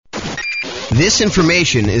This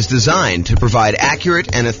information is designed to provide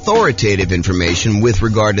accurate and authoritative information with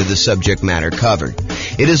regard to the subject matter covered.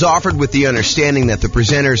 It is offered with the understanding that the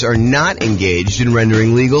presenters are not engaged in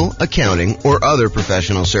rendering legal, accounting, or other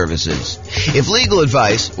professional services. If legal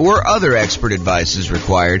advice or other expert advice is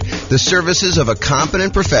required, the services of a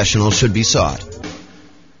competent professional should be sought.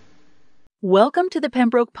 Welcome to the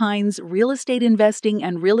Pembroke Pines Real Estate Investing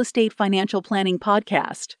and Real Estate Financial Planning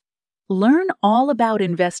Podcast. Learn all about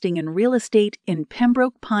investing in real estate in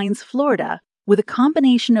Pembroke Pines, Florida, with a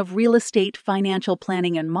combination of real estate financial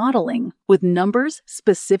planning and modeling with numbers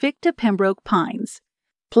specific to Pembroke Pines,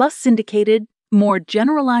 plus syndicated, more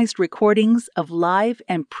generalized recordings of live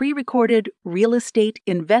and pre-recorded real estate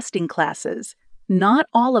investing classes, not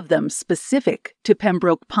all of them specific to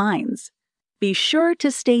Pembroke Pines. Be sure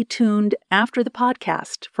to stay tuned after the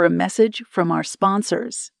podcast for a message from our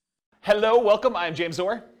sponsors. Hello, welcome. I'm James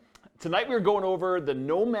Orr. Tonight we're going over the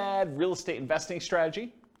Nomad real estate investing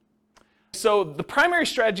strategy. So the primary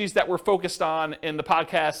strategies that we're focused on in the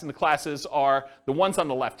podcast and the classes are the ones on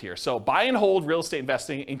the left here. So buy and hold real estate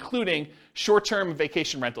investing, including short-term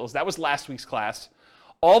vacation rentals. That was last week's class.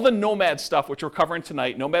 All the Nomad stuff, which we're covering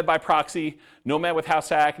tonight, Nomad by proxy, Nomad with house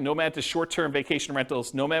hack, Nomad to short-term vacation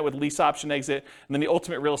rentals, Nomad with lease option exit, and then the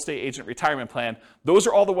ultimate real estate agent retirement plan. Those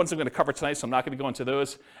are all the ones I'm going to cover tonight, so I'm not going to go into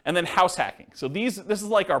those. And then house hacking. So this is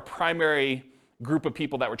like our primary group of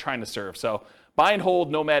people that we're trying to serve. So buy and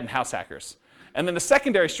hold, Nomad, and house hackers. And then the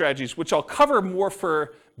secondary strategies, which I'll cover more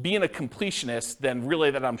for being a completionist than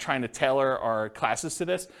really that I'm trying to tailor our classes to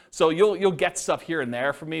this. So you'll get stuff here and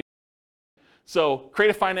there from me. So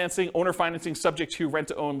creative financing, owner financing subject to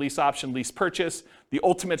rent-to-own, lease option, lease purchase, the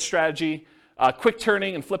ultimate strategy, quick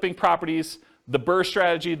turning and flipping properties, the BRRRR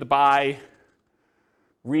strategy, the buy,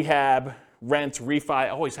 rehab, rent, refi. I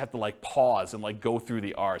always have to pause and go through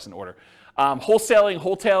the R's in order.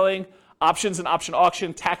 Wholetailing, options and option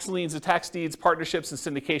auction, tax liens and tax deeds, partnerships and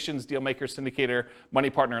syndications, deal maker, syndicator,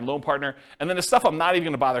 money partner, and loan partner. And then the stuff I'm not even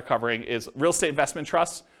going to bother covering is real estate investment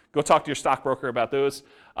trusts. Go talk to your stockbroker about those.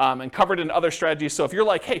 And covered in other strategies. So if you're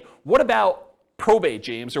like, hey, what about probate,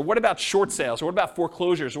 James? Or what about short sales? Or what about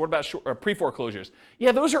foreclosures? Or what about pre-foreclosures?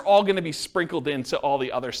 Yeah, those are all going to be sprinkled into all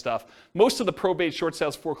the other stuff. Most of the probate, short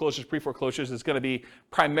sales, foreclosures, pre-foreclosures is going to be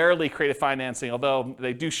primarily creative financing, although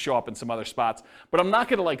they do show up in some other spots. But I'm not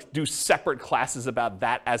going to do separate classes about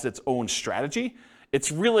that as its own strategy.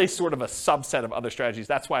 It's really sort of a subset of other strategies.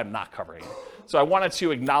 That's why I'm not covering it. So I wanted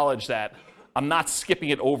to acknowledge that I'm not skipping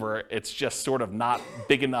it over. It's just sort of not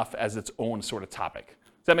big enough as its own sort of topic.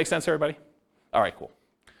 Does that make sense, everybody? All right, cool.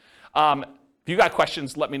 If you got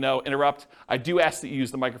questions, let me know. Interrupt. I do ask that you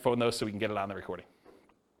use the microphone, though, so we can get it on the recording.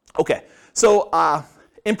 Okay, so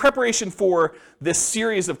in preparation for this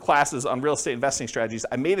series of classes on real estate investing strategies,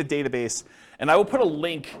 I made a database, and I will put a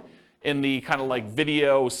link in the kind of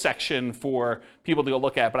video section for people to go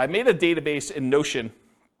look at. But I made a database in Notion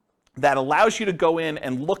that allows you to go in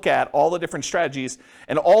and look at all the different strategies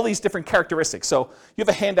and all these different characteristics. So you have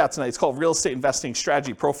a handout tonight. It's called Real Estate Investing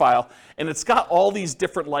Strategy Profile, and it's got all these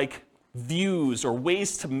different views or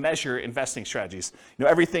ways to measure investing strategies.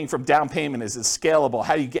 Everything from down payment is scalable,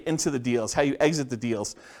 how you get into the deals, how you exit the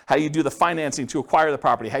deals, how you do the financing to acquire the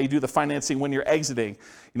property, how you do the financing when you're exiting.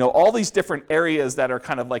 All these different areas that are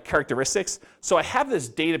kind of characteristics. So I have this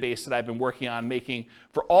database that I've been working on making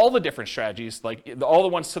for all the different strategies, all the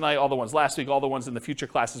ones tonight, all the ones last week, all the ones in the future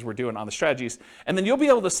classes we're doing on the strategies. And then you'll be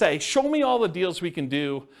able to say, show me all the deals we can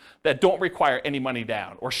do that don't require any money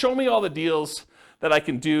down, or show me all the deals that I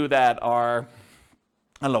can do that are,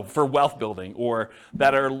 for wealth building, or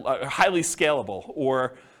that are highly scalable,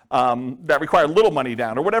 or that require little money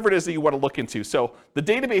down, or whatever it is that you want to look into. So the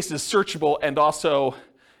database is searchable and also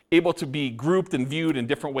able to be grouped and viewed in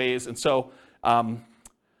different ways. And so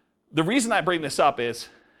the reason I bring this up is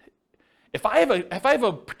if I have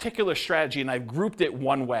a particular strategy and I've grouped it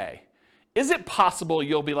one way, is it possible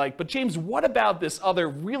you'll be like, but James, what about this other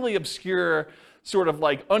really obscure sort of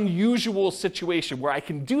unusual situation where I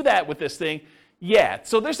can do that with this thing? Yeah,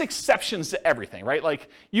 so there's exceptions to everything, right?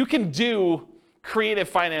 You can do creative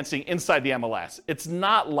financing inside the MLS. It's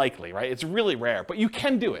not likely, right? It's really rare, but you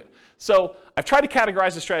can do it. So I've tried to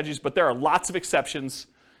categorize the strategies, but there are lots of exceptions.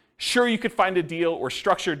 Sure, you could find a deal or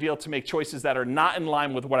structure a deal to make choices that are not in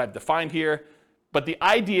line with what I've defined here. But the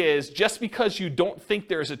idea is just because you don't think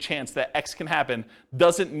there's a chance that X can happen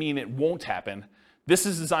doesn't mean it won't happen. This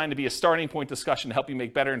is designed to be a starting point discussion to help you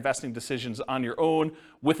make better investing decisions on your own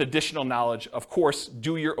with additional knowledge. Of course,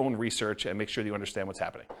 do your own research and make sure that you understand what's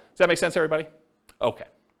happening. Does that make sense, everybody? Okay.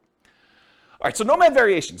 All right, so Nomad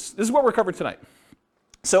variations. This is what we're covering tonight.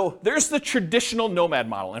 So there's the traditional Nomad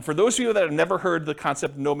model. And for those of you that have never heard the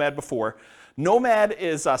concept of Nomad before, Nomad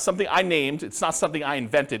is something I named. It's not something I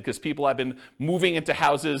invented because people have been moving into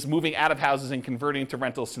houses, moving out of houses and converting to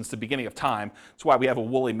rentals since the beginning of time. That's why we have a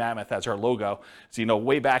woolly mammoth as our logo. So,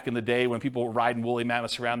 way back in the day when people were riding woolly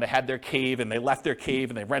mammoths around, they had their cave and they left their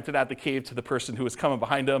cave and they rented out the cave to the person who was coming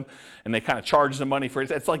behind them and they kind of charged them money for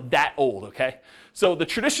it. It's like that old, okay? So the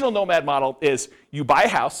traditional Nomad model is you buy a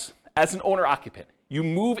house as an owner-occupant. You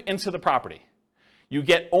move into the property. You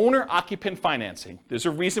get owner-occupant financing. There's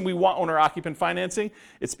a reason we want owner-occupant financing.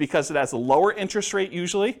 It's because it has a lower interest rate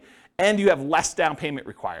usually, and you have less down payment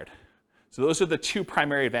required. So those are the two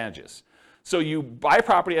primary advantages. So you buy a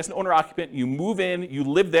property as an owner-occupant, you move in, you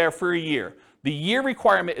live there for a year. The year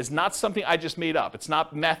requirement is not something I just made up. It's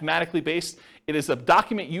not mathematically based. It is a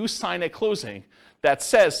document you sign at closing that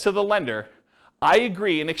says to the lender, I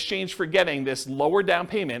agree in exchange for getting this lower down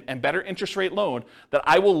payment and better interest rate loan that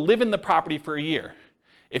I will live in the property for a year.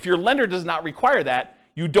 If your lender does not require that,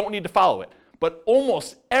 you don't need to follow it. But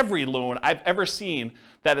almost every loan I've ever seen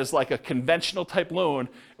that is like a conventional type loan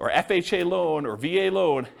or FHA loan or VA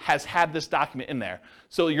loan has had this document in there.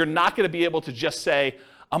 So you're not going to be able to just say,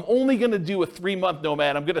 I'm only going to do a 3-month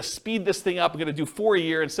Nomad. I'm going to speed this thing up. I'm going to do 4 a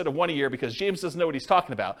year instead of 1 a year because James doesn't know what he's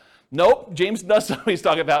talking about. Nope, James does know what he's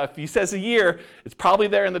talking about. If he says a year, it's probably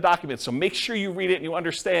there in the document. So make sure you read it and you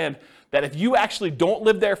understand that if you actually don't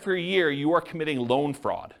live there for a year, you are committing loan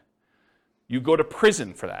fraud. You go to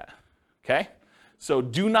prison for that, okay? So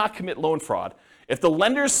do not commit loan fraud. If the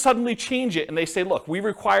lenders suddenly change it and they say, look, we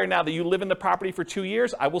require now that you live in the property for 2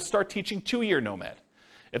 years, I will start teaching 2-year Nomad.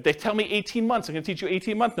 If they tell me 18 months, I'm going to teach you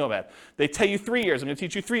 18-month Nomad. They tell you 3 years, I'm going to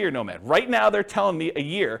teach you 3-year Nomad. Right now, they're telling me a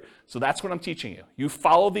year, so that's what I'm teaching you. You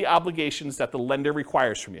follow the obligations that the lender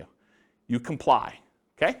requires from you. You comply,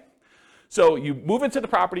 okay? So you move into the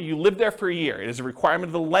property, you live there for a year. It is a requirement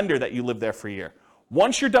of the lender that you live there for a year.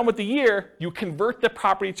 Once you're done with the year, you convert the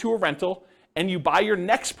property to a rental, and you buy your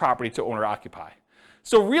next property to owner-occupy.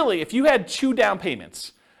 So really, if you had 2 down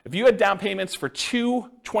payments, if you had down payments for 2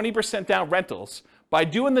 20% down rentals, by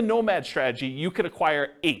doing the Nomad strategy, you could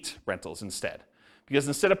acquire 8 rentals instead. Because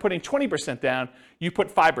instead of putting 20% down, you put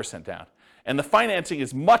 5% down. And the financing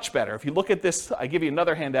is much better. If you look at this, I give you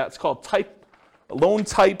another handout. It's called loan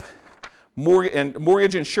type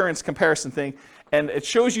mortgage insurance comparison thing. And it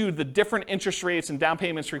shows you the different interest rates and down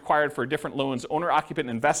payments required for different loans, owner-occupant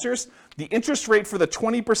investors. The interest rate for the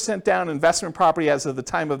 20% down investment property as of the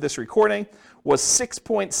time of this recording was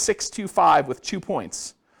 6.625 with 2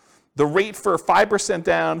 points. The rate for 5%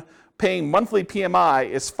 down paying monthly PMI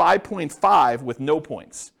is 5.5 with no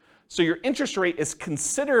points. So your interest rate is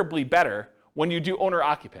considerably better when you do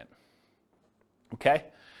owner-occupant, okay?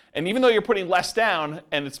 And even though you're putting less down,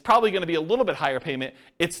 and it's probably going to be a little bit higher payment,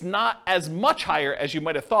 it's not as much higher as you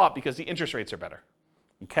might have thought because the interest rates are better,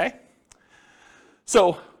 okay?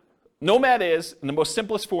 So Nomad is, in the most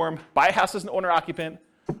simplest form, buy a house as an owner-occupant,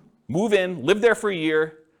 move in, live there for a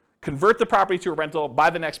year, convert the property to a rental, buy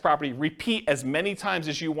the next property, repeat as many times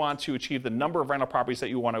as you want to achieve the number of rental properties that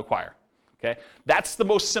you want to acquire. Okay? That's the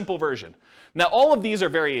most simple version. Now, all of these are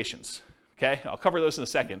variations. Okay? I'll cover those in a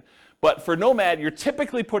second. But for Nomad, you're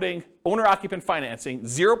typically putting owner-occupant financing,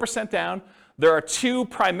 0% down. There are 2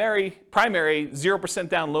 primary 0%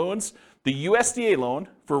 down loans. The USDA loan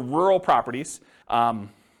for rural properties.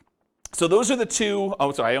 So those are the 2,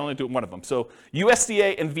 oh, sorry, I only do one of them. So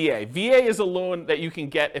USDA and VA. VA is a loan that you can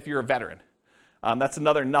get if you're a veteran. That's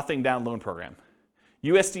another nothing down loan program.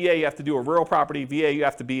 USDA, you have to do a rural property. VA, you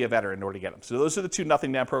have to be a veteran in order to get them. So those are the 2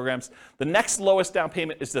 nothing down programs. The next lowest down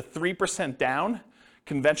payment is the 3% down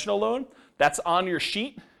conventional loan. That's on your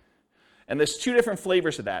sheet. And there's 2 different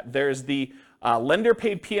flavors of that. There's the lender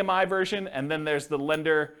paid PMI version, and then there's the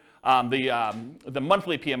lender the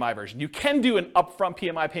monthly PMI version. You can do an upfront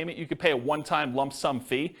PMI payment. You could pay a one-time lump sum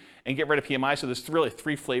fee and get rid of PMI. So there's really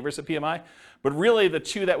 3 flavors of PMI. But really the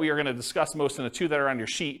 2 that we are going to discuss most and the 2 that are on your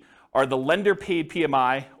sheet are the lender paid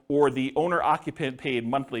PMI or the owner-occupant paid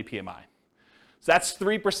monthly PMI. So that's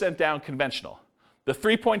 3% down conventional. The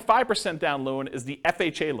 3.5% down loan is the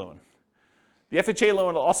FHA loan. The FHA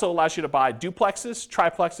loan also allows you to buy duplexes,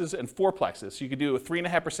 triplexes, and fourplexes. So you could do a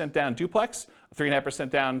 3.5% down duplex, a 3.5%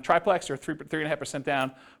 down triplex, or 3.5%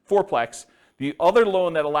 down fourplex. The other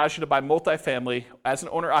loan that allows you to buy multifamily as an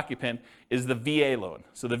owner-occupant is the VA loan.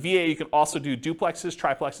 So the VA, you can also do duplexes,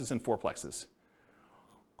 triplexes, and fourplexes.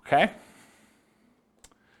 Okay?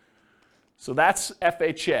 So that's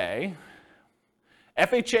FHA.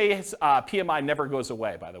 FHA's PMI never goes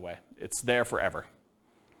away, by the way. It's there forever.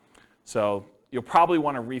 So you'll probably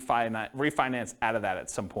want to refinance out of that at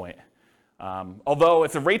some point. Although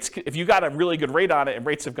if you got a really good rate on it and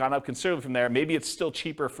rates have gone up considerably from there, maybe it's still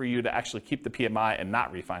cheaper for you to actually keep the PMI and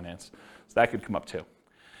not refinance. So that could come up too.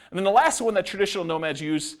 And then the last one that traditional nomads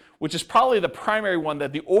use, which is probably the primary one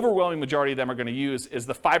that the overwhelming majority of them are going to use, is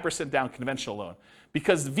the 5% down conventional loan.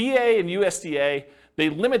 Because VA and USDA, they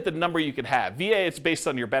limit the number you can have. VA, it's based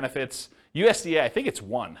on your benefits. USDA, I think it's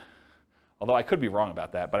 1. Although I could be wrong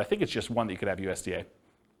about that, but I think it's just 1 that you could have USDA.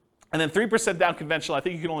 And then 3% down conventional, I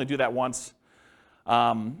think you can only do that once.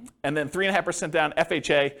 And then 3.5% down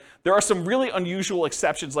FHA. There are some really unusual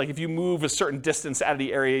exceptions, like if you move a certain distance out of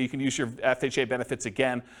the area, you can use your FHA benefits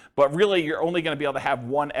again. But really, you're only going to be able to have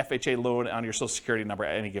 1 FHA loan on your Social Security number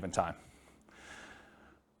at any given time.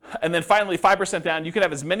 And then finally, 5% down, you can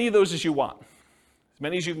have as many of those as you want, as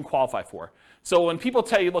many as you can qualify for. So when people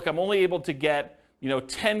tell you, look, I'm only able to get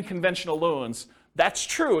 10 conventional loans, that's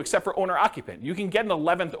true, except for owner-occupant. You can get an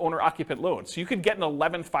 11th owner-occupant loan. So you could get an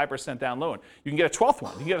 11th 5% down loan. You can get a 12th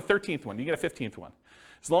one. You can get a 13th one. You can get a 15th one.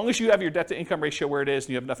 As long as you have your debt-to-income ratio where it is and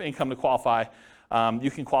you have enough income to qualify,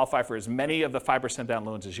 you can qualify for as many of the 5% down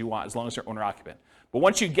loans as you want, as long as you're owner-occupant. But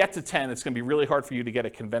once you get to 10, it's going to be really hard for you to get a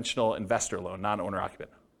conventional investor loan, non-owner-occupant.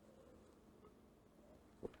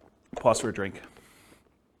 Pause for a drink.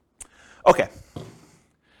 Okay.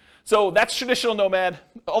 So that's traditional nomad.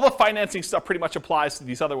 All the financing stuff pretty much applies to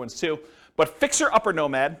these other ones too. But fixer-upper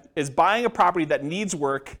nomad is buying a property that needs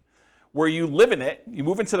work, where you live in it, you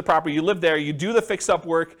move into the property, you live there, you do the fix-up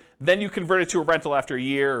work, then you convert it to a rental after a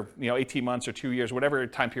year, 18 months or 2 years, whatever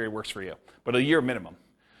time period works for you, but a year minimum.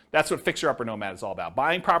 That's what fixer-upper nomad is all about.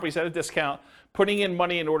 Buying properties at a discount, putting in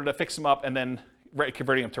money in order to fix them up, and then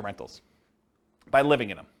converting them to rentals by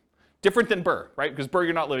living in them. Different than BRRRR, right? Because BRRRR,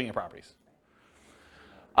 you're not living in properties.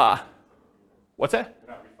 What's that?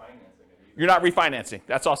 You're not refinancing it. You're not refinancing.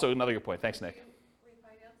 That's also another good point. Thanks, Nick.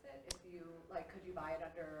 Refinance it if you could you buy it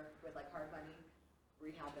with hard money,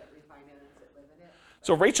 rehab it, refinance it, live in it?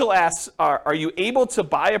 So Rachel asks, are you able to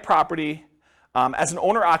buy a property as an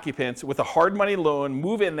owner-occupant with a hard money loan,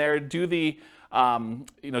 move in there, do the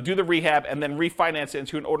rehab, and then refinance it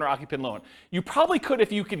into an owner-occupant loan? You probably could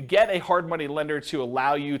if you could get a hard money lender to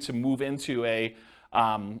allow you to move into a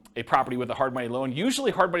property with a hard money loan.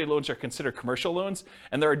 Usually hard money loans are considered commercial loans,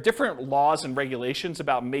 and there are different laws and regulations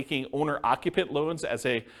about making owner-occupant loans as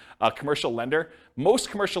a commercial lender. Most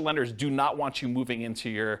commercial lenders do not want you moving into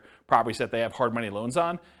your properties that they have hard money loans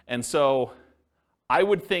on, and so I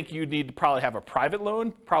would think you need to probably have a private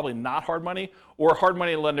loan, probably not hard money, or a hard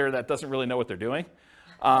money lender that doesn't really know what they're doing,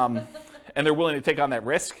 and they're willing to take on that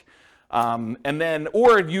risk.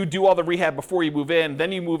 Or you do all the rehab before you move in,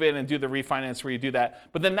 then you move in and do the refinance where you do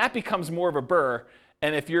that. But then that becomes more of a BRRRR.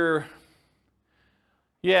 And if you're,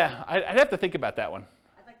 I'd have to think about that one.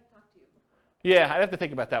 I'd like to talk to you. Yeah, I'd have to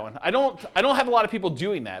think about that one. I don't have a lot of people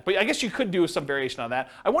doing that, but I guess you could do some variation on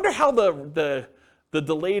that. I wonder how the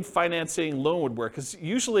delayed financing loan would work, because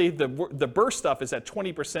usually the BRRRR stuff is at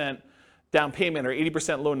 20% down payment or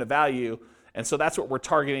 80% loan to value. And so that's what we're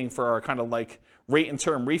targeting for our kind of like rate and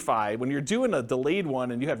term refi. When you're doing a delayed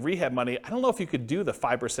one and you have rehab money, I don't know if you could do the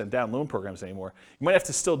 5% down loan programs anymore. You might have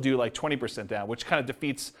to still do like 20% down, which kind of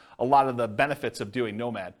defeats a lot of the benefits of doing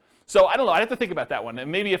Nomad. So I don't know, I'd have to think about that one.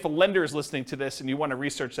 And maybe if a lender is listening to this and you want to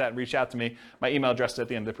research that and reach out to me, my email address is at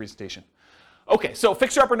the end of the presentation. Okay, so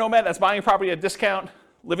fixer-upper Nomad, that's buying a property at a discount,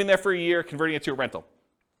 living there for a year, converting it to a rental.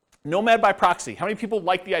 Nomad by proxy. How many people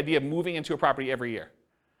like the idea of moving into a property every year?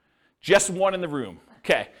 Just one in the room.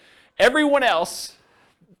 Okay. Everyone else,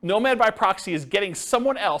 Nomad by proxy is getting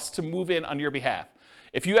someone else to move in on your behalf.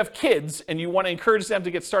 If you have kids and you want to encourage them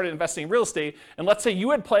to get started investing in real estate, and let's say you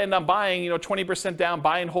had planned on buying 20% down,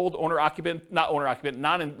 buy and hold owner-occupant,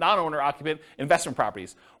 non-owner-occupant investment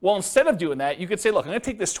properties. Well, instead of doing that, you could say, look, I'm going to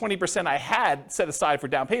take this 20% I had set aside for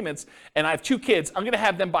down payments, and I have 2 kids. I'm going to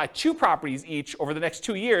have them buy 2 properties each over the next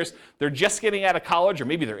 2 years. They're just getting out of college, or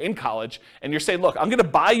maybe they're in college, and you're saying, look, I'm going to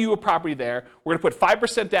buy you a property there. We're going to put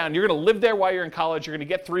 5% down. You're going to live there while you're in college. You're going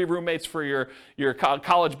to get 3 roommates for your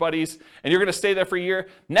college buddies, and you're going to stay there for a year.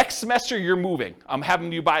 Next semester, you're moving. I'm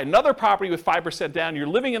having you buy another property with 5% down. You're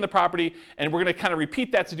living in the property, and we're going to kind of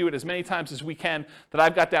repeat that to do it as many times as we can that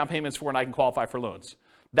I've got down payments for and I can qualify for loans.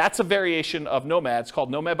 That's a variation of Nomad. It's called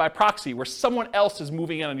Nomad by proxy, where someone else is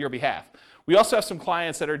moving in on your behalf. We also have some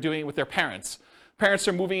clients that are doing it with their parents. Parents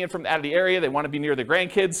are moving in from out of the area. They want to be near their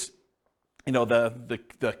grandkids.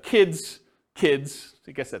 The kids,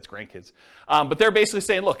 I guess that's grandkids. But they're basically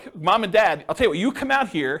saying, look, mom and dad, I'll tell you what, you come out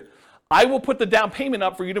here. I will put the down payment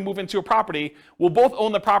up for you to move into a property. We'll both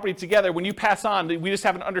own the property together. When you pass on, we just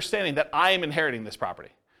have an understanding that I am inheriting this property.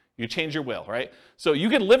 You change your will, right? So you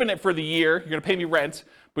can live in it for the year. You're going to pay me rent,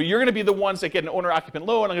 but you're going to be the ones that get an owner-occupant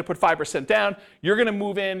loan. I'm going to put 5% down. You're going to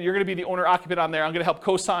move in. You're going to be the owner-occupant on there. I'm going to help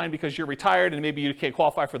co-sign because you're retired and maybe you can't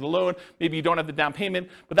qualify for the loan. Maybe you don't have the down payment,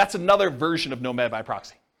 but that's another version of Nomad by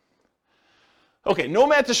proxy. Okay,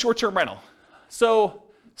 Nomad's a short-term rental. So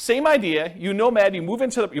same idea. You Nomad, you move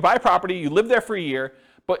into, you buy a property, you live there for a year.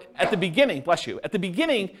 But at the beginning, bless you, at the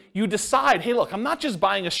beginning, you decide, hey, look, I'm not just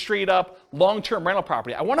buying a straight up long-term rental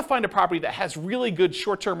property. I want to find a property that has really good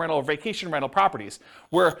short-term rental or vacation rental properties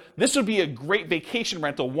where this would be a great vacation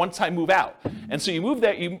rental once I move out. And so you move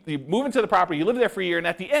there, you move into the property, you live there for a year, and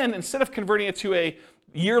at the end, instead of converting it to a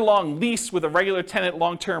year-long lease with a regular tenant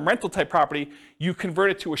long-term rental type property, you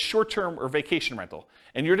convert it to a short-term or vacation rental.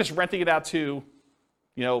 And you're just renting it out to,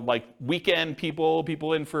 you know, like weekend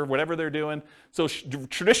people in for whatever they're doing. So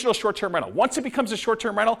traditional short-term rental. Once it becomes a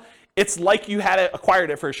short-term rental, it's like you had acquired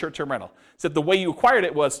it for a short-term rental. Except the way you acquired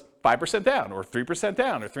it was 5% down, or 3%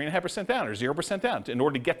 down, or 3.5% down, or 0% down in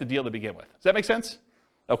order to get the deal to begin with. Does that make sense?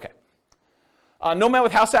 Okay. Nomad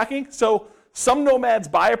with house hacking. So some nomads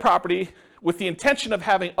buy a property with the intention of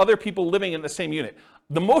having other people living in the same unit.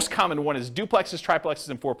 The most common one is duplexes, triplexes,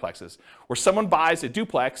 and fourplexes, where someone buys a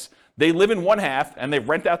duplex, they live in one half, and they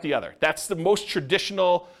rent out the other. That's the most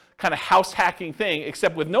traditional kind of house hacking thing,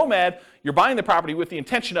 except with Nomad, you're buying the property with the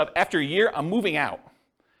intention of, after a year, I'm moving out,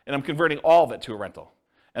 and I'm converting all of it to a rental.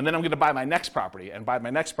 And then I'm going to buy my next property, and buy my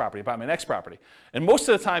next property, buy my next property. And most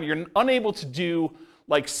of the time, you're unable to do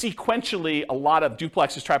like sequentially a lot of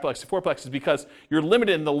duplexes, triplexes, fourplexes because you're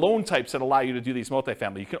limited in the loan types that allow you to do these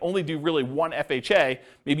multifamily. You can only do really one FHA.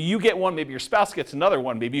 Maybe you get one, maybe your spouse gets another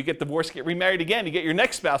one. Maybe you get divorced, get remarried again, you get your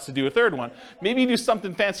next spouse to do a third one. Maybe you do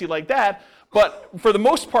something fancy like that, but for the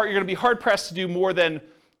most part, you're going to be hard-pressed to do more than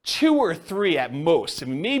 2 or 3 at most. I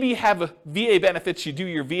mean, maybe you have a VA benefits, you do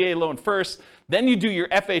your VA loan first, then you do your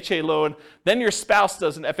FHA loan, then your spouse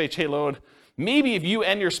does an FHA loan. Maybe if you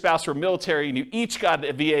and your spouse were military and you each got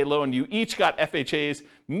a VA loan, you each got FHAs,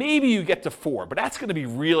 maybe you get to 4, but that's going to be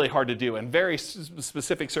really hard to do and very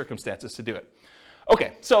specific circumstances to do it.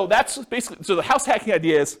 Okay, so that's basically, so the house hacking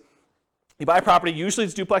idea is you buy a property, usually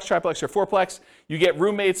it's duplex, triplex, or fourplex, you get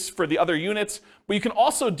roommates for the other units, but you can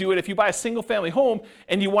also do it if you buy a single family home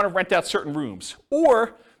and you want to rent out certain rooms.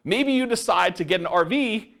 Or maybe you decide to get an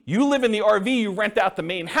RV, you live in the RV, you rent out the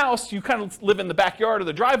main house, you kind of live in the backyard or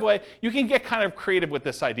the driveway, you can get kind of creative with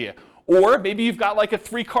this idea. Or maybe you've got like a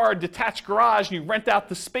 3-car detached garage and you rent out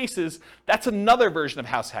the spaces. That's another version of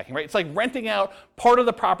house hacking, right? It's like renting out part of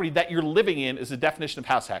the property that you're living in is the definition of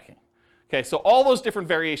house hacking. Okay, so all those different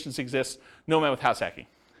variations exist, Nomad with house hacking.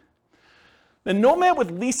 Then Nomad with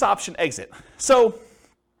lease option exit. So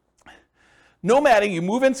nomading, you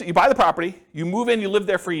move in, you buy the property, you move in, you live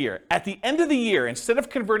there for a year. At the end of the year, instead of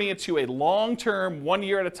converting it to a long-term, 1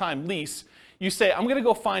 year at a time lease, you say, I'm going to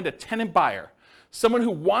go find a tenant buyer, someone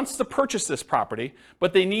who wants to purchase this property,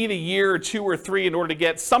 but they need a year or 2 or 3 in order to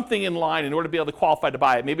get something in line in order to be able to qualify to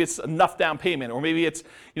buy it. Maybe it's enough down payment, or maybe it's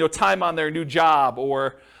time on their new job,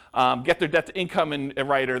 or get their debt to income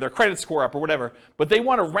right, or their credit score up, or whatever. But they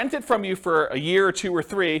want to rent it from you for a year or 2 or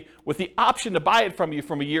 3 with the option to buy it from you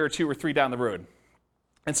from a year or 2 or 3 down the road.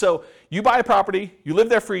 And so you buy a property, you live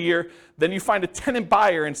there for a year, then you find a tenant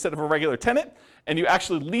buyer instead of a regular tenant, and you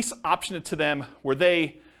actually lease option it to them where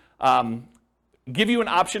they give you an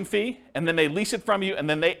option fee, and then they lease it from you, and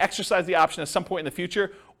then they exercise the option at some point in the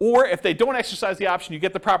future. Or if they don't exercise the option, you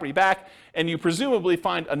get the property back, and you presumably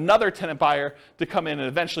find another tenant buyer to come in and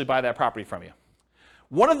eventually buy that property from you.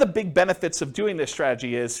 One of the big benefits of doing this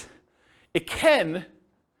strategy is it can,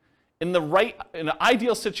 in an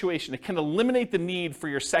ideal situation, it can eliminate the need for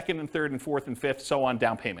your second and third and fourth and fifth, so on,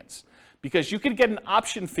 down payments. Because you can get an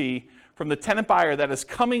option fee from the tenant buyer that is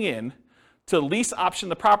coming in to lease option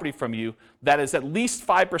the property from you that is at least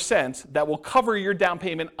 5% that will cover your down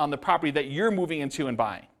payment on the property that you're moving into and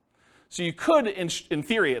buying. So you could, in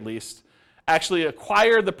theory at least, actually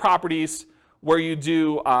acquire the properties where you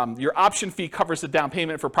do, your option fee covers the down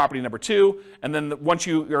payment for property number 2, and then once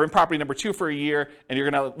you're in property number 2 for a year and you're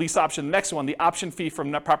going to lease option the next one, the option fee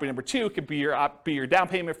from property number 2 could be your down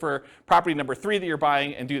payment for property number 3 that you're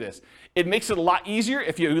buying, and do this. It makes it a lot easier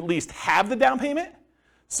if you at least have the down payment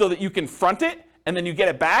so that you can front it and then you get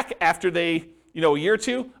it back after a year or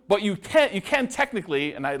 2, but you can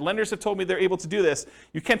technically, and lenders have told me they're able to do this,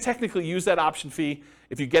 you can technically use that option fee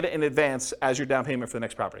if you get it in advance as your down payment for the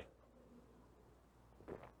next property.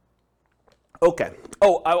 Okay.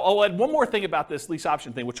 Oh, I'll add one more thing about this lease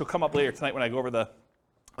option thing, which will come up later tonight when I go over the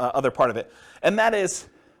other part of it, and that is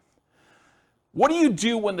What do you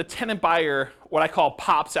do when the tenant buyer, what I call,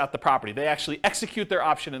 pops out the property? They actually execute their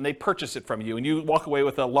option and they purchase it from you, and you walk away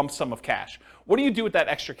with a lump sum of cash. What do you do with that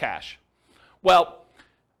extra cash? Well,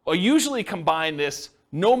 I usually combine this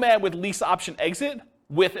Nomad with lease option exit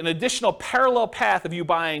with an additional parallel path of you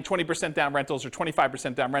buying 20% down rentals or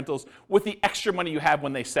 25% down rentals with the extra money you have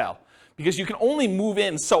when they sell. Because you can only move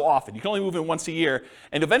in so often. You can only move in once a year,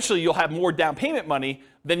 and eventually you'll have more down payment money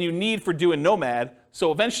than you need for doing Nomad.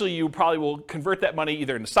 So eventually you probably will convert that money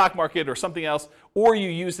either in the stock market or something else, or you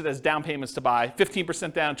use it as down payments to buy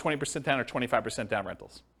 15% down, 20% down, or 25% down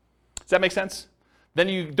rentals. Does that make sense? Then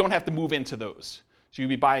you don't have to move into those. So you'd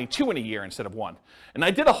be buying 2 in a year instead of 1. And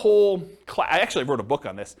I did a whole class, I actually wrote a book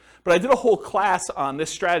on this, but I did a whole class on this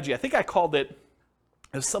strategy. I think I called it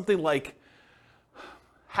as something like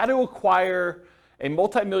how to acquire a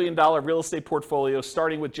multi-million-dollar real estate portfolio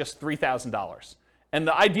starting with just $3,000. And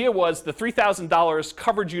the idea was the $3,000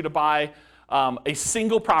 covered you to buy a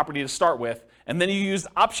single property to start with, and then you used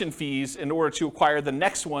option fees in order to acquire the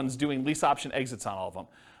next ones doing lease option exits on all of them.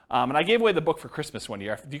 And I gave away the book for Christmas one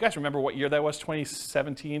year. Do you guys remember what year that was?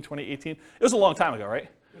 2017, 2018? It was a long time ago, right?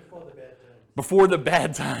 Before the bad times. Before the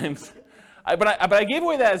bad times. But I gave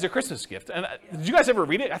away that as a Christmas gift. And did you guys ever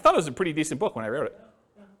read it? I thought it was a pretty decent book when I wrote it.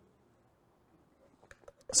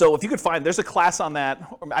 So if you could find, there's a class on that.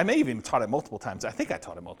 I may have even taught it multiple times. I think I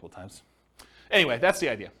taught it multiple times. Anyway, that's the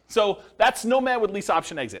idea. So that's Nomad with lease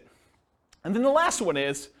option exit. And then the last one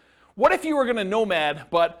is, what if you were going to Nomad,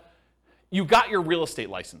 but you got your real estate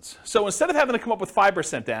license? So instead of having to come up with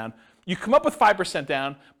 5% down, you come up with 5%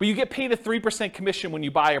 down, but you get paid a 3% commission when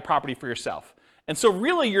you buy a property for yourself. And so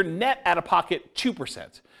really you're net out of pocket 2%.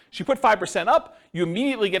 So you put 5% up, you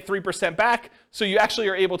immediately get 3% back, so you actually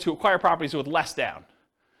are able to acquire properties with less down.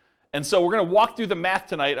 And so we're going to walk through the math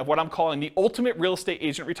tonight of what I'm calling the ultimate real estate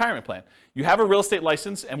agent retirement plan. You have a real estate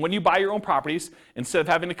license, and when you buy your own properties, instead of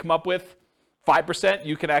having to come up with 5%,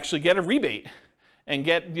 you can actually get a rebate and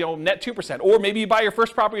get net 2%. Or maybe you buy your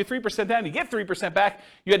first property with 3% down, you get 3% back,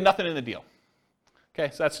 you had nothing in the deal. Okay,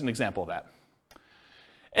 so that's an example of that.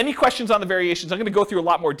 Any questions on the variations? I'm going to go through a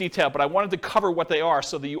lot more detail, but I wanted to cover what they are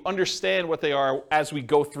so that you understand what they are as we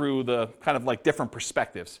go through the kind of like different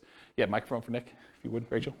perspectives. Yeah, microphone for Nick, if you would,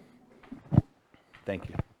 Rachel. Thank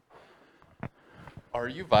you. Are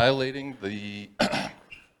you violating the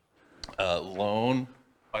loan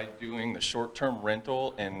by doing the short-term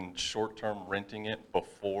rental and short-term renting it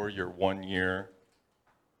before your 1 year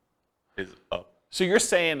is up? So you're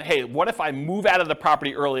saying, hey, what if I move out of the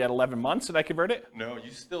property early at 11 months and I convert it? No,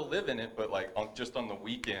 you still live in it, but like just on the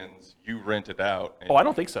weekends, you rent it out. Oh, I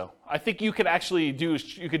don't think so. I think you could actually do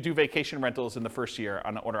vacation rentals in the first year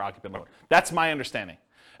on an owner-occupant loan. That's my understanding.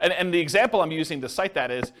 And the example I'm using to cite that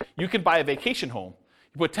is you could buy a vacation home.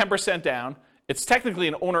 You put 10% down. It's technically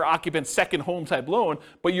an owner-occupant second home type loan,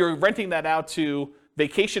 but you're renting that out to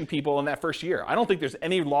vacation people in that first year. I don't think there's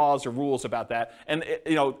any laws or rules about that. And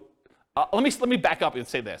let me back up and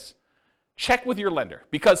say this. Check with your lender,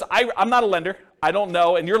 because I'm not a lender. I don't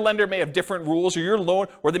know, and your lender may have different rules, or your loan,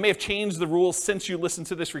 or they may have changed the rules since you listened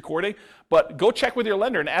to this recording. But go check with your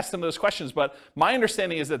lender and ask them those questions. But my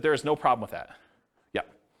understanding is that there is no problem with that.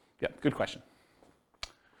 Yeah, good question.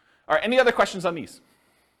 All right, any other questions on these?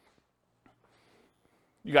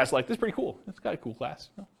 You guys like this? Pretty cool. It's got a cool class.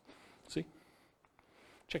 See?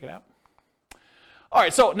 Check it out. All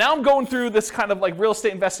right, so now I'm going through this kind of like real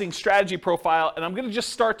estate investing strategy profile, and I'm going to just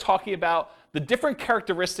start talking about the different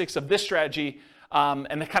characteristics of this strategy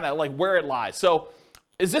and the kind of like where it lies. So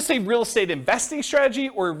is this a real estate investing strategy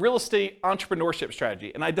or a real estate entrepreneurship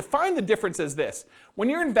strategy? And I define the difference as this. When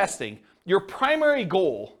you're investing, your primary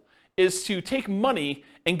goal is to take money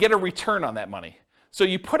and get a return on that money. So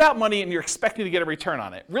you put out money and you're expecting to get a return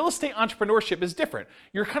on it. Real estate entrepreneurship is different.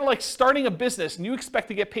 You're kind of like starting a business and you expect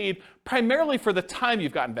to get paid primarily for the time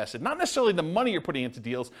you've got invested. Not necessarily the money you're putting into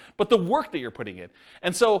deals, but the work that you're putting in.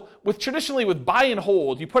 And so traditionally with buy and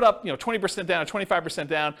hold, you put up 20% down, 25%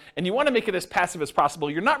 down, and you want to make it as passive as possible.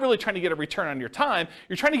 You're not really trying to get a return on your time.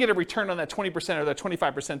 You're trying to get a return on that 20% or that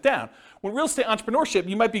 25% down. When real estate entrepreneurship,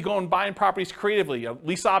 you might be going buying properties creatively,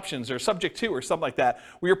 lease options or subject to or something like that,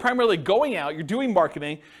 where you're primarily going out, you're doing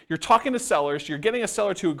marketing, you're talking to sellers, you're getting a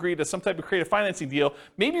seller to agree to some type of creative financing deal.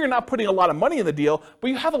 Maybe you're not putting a lot of money in the deal,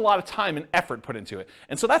 but you have a lot of time and effort put into it.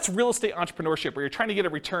 And so that's real estate entrepreneurship, where you're trying to get a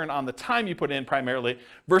return on the time you put in primarily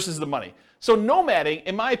versus the money. So nomading,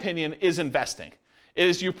 in my opinion, is investing.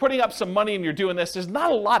 Is you're putting up some money and you're doing this. There's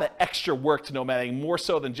not a lot of extra work to nomading, more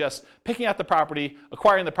so than just picking out the property,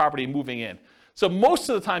 acquiring the property, and moving in. So most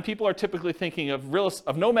of the time, people are typically thinking of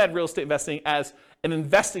nomad real estate investing as an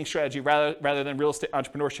investing strategy rather than real estate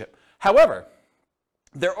entrepreneurship. However,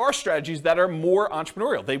 there are strategies that are more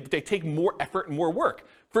entrepreneurial. They take more effort and more work.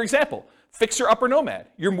 For example, fixer-upper nomad.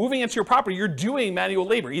 You're moving into your property, you're doing manual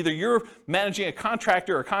labor. Either you're managing a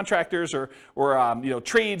contractor or contractors or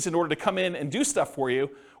trades in order to come in and do stuff for you,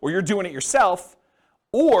 or you're doing it yourself,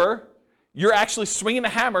 or you're actually swinging a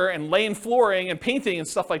hammer and laying flooring and painting and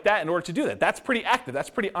stuff like that in order to do that. That's pretty active. That's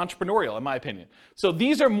pretty entrepreneurial, in my opinion. So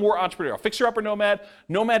these are more entrepreneurial. Fixer-upper nomad,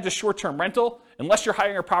 nomad to short-term rental. Unless you're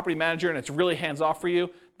hiring a property manager and it's really hands-off for you,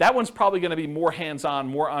 that one's probably going to be more hands-on,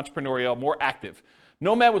 more entrepreneurial, more active.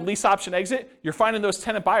 Nomad with lease option exit, you're finding those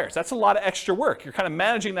tenant buyers. That's a lot of extra work. You're kind of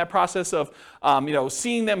managing that process of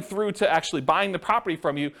seeing them through to actually buying the property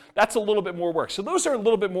from you. That's a little bit more work. So those are a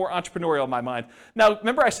little bit more entrepreneurial in my mind. Now,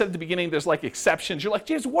 remember I said at the beginning there's like exceptions. You're like,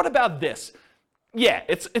 James, what about this? Yeah,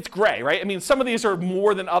 it's gray, right? I mean, some of these are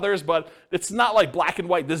more than others, but it's not like black and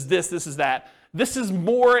white. This is that. This is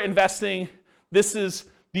more investing.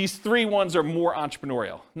 These three ones are more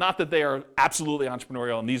entrepreneurial. Not that they are absolutely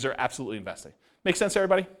entrepreneurial and these are absolutely investing. Make sense,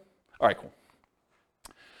 everybody? All right, cool.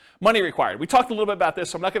 Money required. We talked a little bit about this,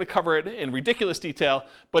 so I'm not going to cover it in ridiculous detail,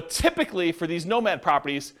 but typically for these Nomad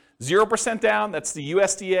properties, 0% down, that's the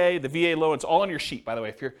USDA, the VA loan, it's all on your sheet, by the way,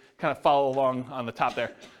 if you're kind of follow along on the top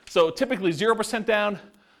there. So typically 0% down,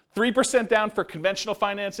 3% down for conventional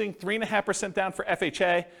financing, 3.5% down for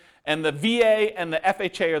FHA, and the VA and the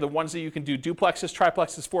FHA are the ones that you can do duplexes,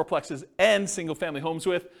 triplexes, fourplexes, and single-family homes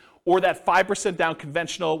with, or that 5% down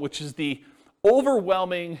conventional, which is the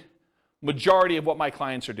overwhelming majority of what my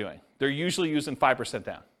clients are doing. They're usually using 5%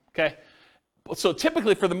 down, okay? So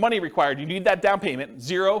typically for the money required, you need that down payment,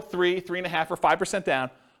 0, 3, 3.5, or 5%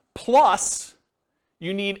 down, plus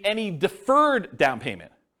you need any deferred down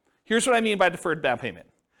payment. Here's what I mean by deferred down payment.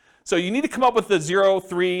 So you need to come up with the 0,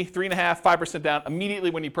 3, 3.5, 5% down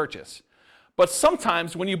immediately when you purchase. But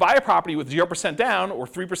sometimes when you buy a property with 0% down, or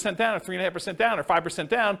 3% down, or 3.5% down, or 5%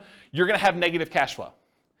 down, you're gonna have negative cash flow.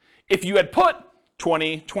 If you had put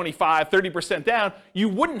 20, 25, 30% down, you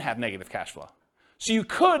wouldn't have negative cash flow. So you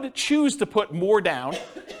could choose to put more down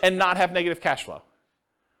and not have negative cash flow.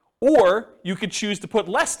 Or you could choose to put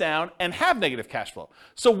less down and have negative cash flow.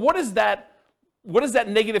 So what is that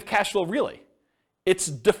negative cash flow really? It's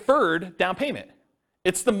deferred down payment.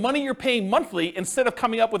 It's the money you're paying monthly instead of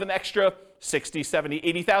coming up with an extra $60,000,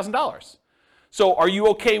 $70,000, $80,000. So are you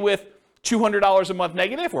okay with $200 a month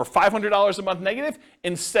negative or $500 a month negative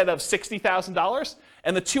instead of $60,000?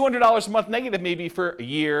 And the $200 a month negative may be for a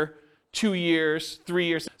year, 2 years, 3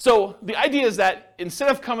 years. So the idea is that instead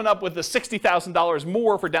of coming up with the $60,000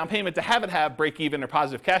 more for down payment to have break even or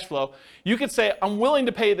positive cash flow, you could say, I'm willing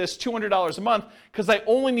to pay this $200 a month because I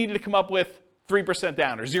only needed to come up with 3%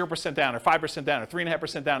 down or 0% down or 5% down or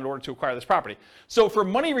 3.5% down in order to acquire this property. So for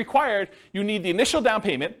money required, you need the initial down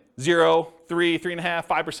payment, 0, 3, 3.5,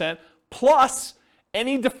 5%, plus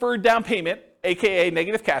any deferred down payment, aka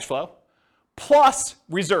negative cash flow, plus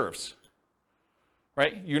reserves.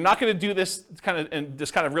 Right? You're not going to do this kind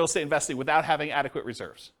of real estate investing without having adequate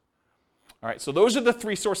reserves. All right, so those are the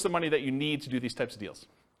three sources of money that you need to do these types of deals.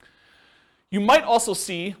 You might also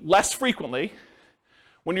see less frequently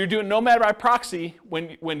when you're doing Nomad by proxy,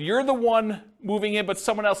 when you're the one moving in but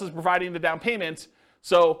someone else is providing the down payment.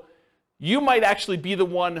 So you might actually be the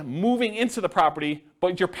one moving into the property,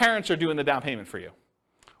 but your parents are doing the down payment for you.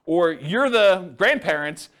 Or you're the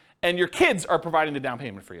grandparents and your kids are providing the down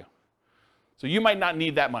payment for you. So you might not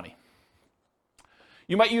need that money.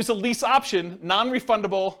 You might use a lease option,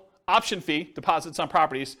 non-refundable option fee, deposits on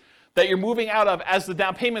properties, that you're moving out of as the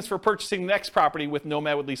down payments for purchasing the next property with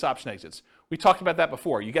Nomad with lease option exits. We talked about that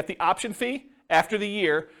before. You get the option fee after the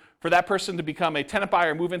year for that person to become a tenant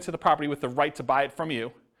buyer, move into the property with the right to buy it from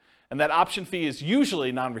you. And that option fee is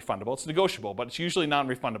usually non-refundable. It's negotiable, but it's usually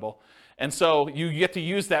non-refundable. And so you get to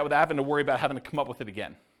use that without having to worry about having to come up with it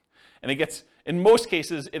again. And it gets, in most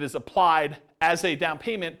cases, it is applied as a down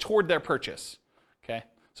payment toward their purchase. Okay?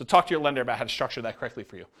 So talk to your lender about how to structure that correctly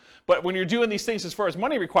for you. But when you're doing these things as far as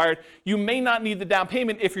money required, you may not need the down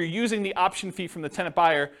payment if you're using the option fee from the tenant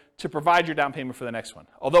buyer to provide your down payment for the next one.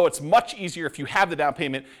 Although it's much easier if you have the down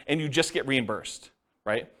payment and you just get reimbursed,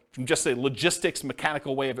 right? From just a logistics,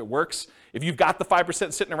 mechanical way of it works. If you've got the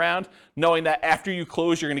 5% sitting around, knowing that after you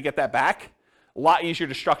close, you're going to get that back, a lot easier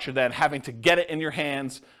to structure than having to get it in your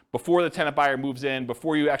hands before the tenant buyer moves in,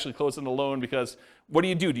 before you actually close on the loan, because what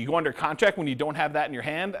do? Do you go under contract when you don't have that in your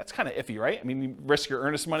hand? That's kind of iffy, right? I mean, you risk your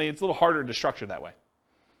earnest money. It's a little harder to structure that way.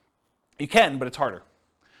 You can, but it's harder.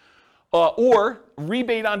 Or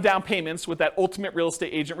rebate on down payments with that ultimate real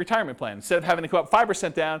estate agent retirement plan. Instead of having to come up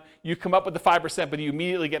 5% down, you come up with the 5%, but you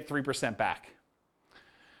immediately get 3% back.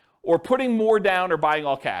 or putting more down or buying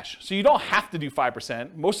all cash. So you don't have to do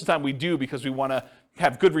 5%. Most of the time we do because we want to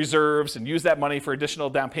have good reserves and use that money for additional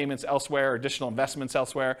down payments elsewhere, or additional investments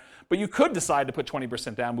elsewhere. But you could decide to put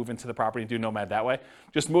 20% down, move into the property, and do Nomad that way.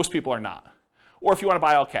 Just most people are not. Or if you want to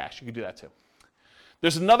buy all cash, you could do that too.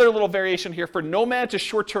 There's another little variation here for Nomad to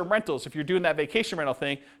short-term rentals. If you're doing that vacation rental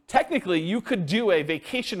thing, technically you could do a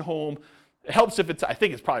vacation home. It helps if it's, I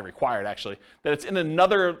think it's probably required actually, that it's in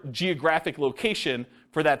another geographic location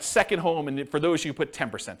for that second home, and for those you put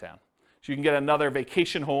 10% down. So you can get another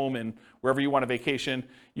vacation home and wherever you want to vacation,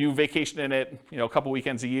 you vacation in it, a couple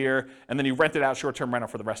weekends a year, and then you rent it out short-term rental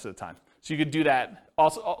for the rest of the time. So you could do that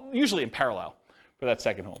also, usually in parallel for that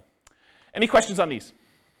second home. Any questions on these?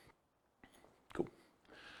 Cool.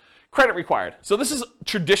 Credit required. So this is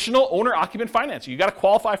traditional owner-occupant financing. You got to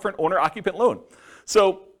qualify for an owner-occupant loan.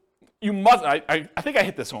 So you must, I think I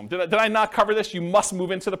hit this home. Did I not cover this? You must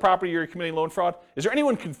move into the property or you're committing loan fraud. Is there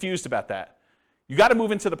anyone confused about that? You got to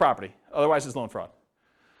move into the property, otherwise it's loan fraud.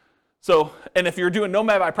 So, and if you're doing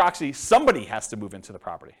Nomad by proxy, somebody has to move into the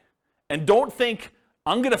property. And don't think,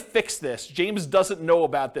 I'm going to fix this. James doesn't know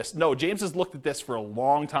about this. No, James has looked at this for a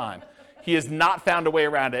long time. He has not found a way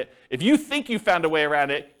around it. If you think you found a way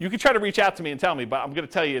around it, you can try to reach out to me and tell me, but I'm going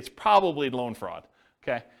to tell you it's probably loan fraud.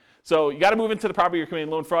 Okay? So you got to move into the property you're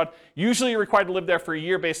committing loan fraud. Usually you're required to live there for a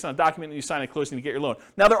year based on a document that you sign at closing to get your loan.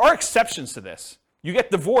 Now there are exceptions to this. You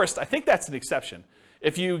get divorced, I think that's an exception.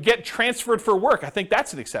 If you get transferred for work, I think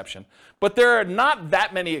that's an exception. But there are not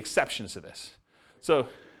that many exceptions to this. So,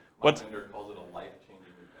 My lender calls it a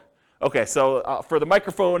life-changing event. Okay, so for the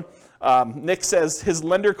microphone, Nick says his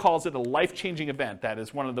lender calls it a life-changing event. That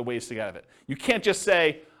is one of the ways to get out of it. You can't just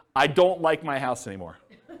say, I don't like my house anymore.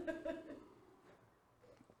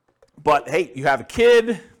 But hey, you have a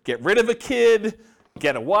kid, get rid of a kid,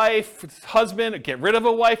 get a wife, husband, or get rid of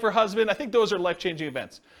a wife or husband. I think those are life-changing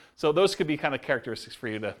events. So those could be kind of characteristics for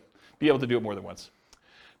you to be able to do it more than once.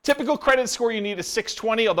 Typical credit score you need is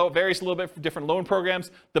 620, although it varies a little bit for different loan programs.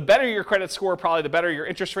 The better your credit score, probably the better your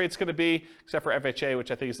interest rate's going to be, except for FHA, which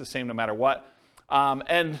I think is the same no matter what.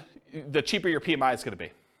 And the cheaper your PMI is going to be.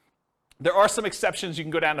 There are some exceptions. You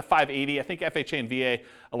can go down to 580. I think FHA and VA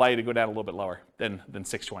allow you to go down a little bit lower than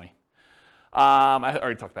 620. I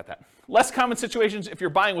already talked about that. Less common situations, if you're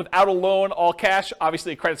buying without a loan, all cash,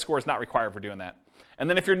 obviously a credit score is not required for doing that. And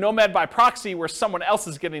then if you're Nomad by proxy, where someone else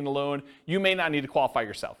is getting the loan, you may not need to qualify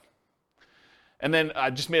yourself. And then I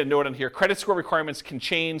just made a note on here, credit score requirements can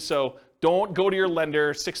change, so don't go to your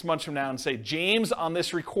lender 6 months from now and say, James on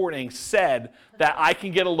this recording said that I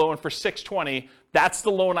can get a loan for 620, that's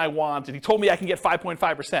the loan I want, and he told me I can get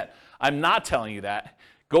 5.5%. I'm not telling you that.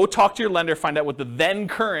 Go talk to your lender, find out what the then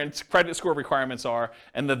current credit score requirements are,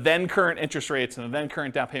 and the then current interest rates, and the then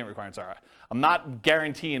current down payment requirements are. I'm not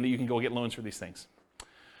guaranteeing that you can go get loans for these things.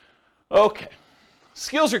 Okay,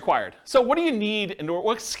 skills required. So what do you need,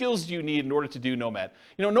 what skills do you need in order to do Nomad?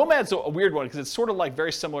 Nomad's a weird one because it's sort of like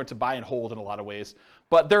very similar to buy and hold in a lot of ways.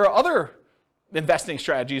 But there are other investing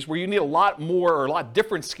strategies where you need a lot more or a lot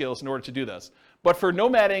different skills in order to do this. But for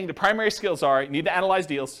nomading, the primary skills are you need to analyze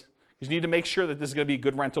deals. You need to make sure that this is going to be a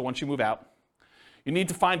good rental once you move out. You need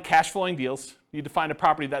to find cash flowing deals. You need to find a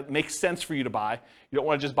property that makes sense for you to buy. You don't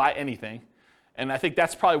want to just buy anything. And I think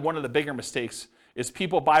that's probably one of the bigger mistakes is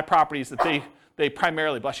people buy properties that they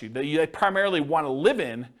primarily, bless you, they primarily want to live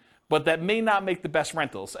in, but that may not make the best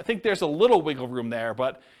rentals. I think there's a little wiggle room there,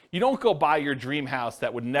 but you don't go buy your dream house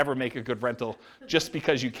that would never make a good rental just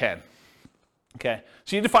because you can. Okay,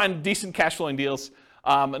 so you need to find decent cash flowing deals.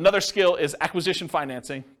 Another skill is acquisition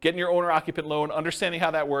financing, getting your owner-occupant loan, understanding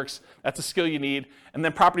how that works. That's a skill you need. And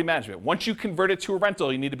then property management. Once you convert it to a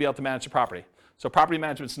rental, you need to be able to manage the property. So property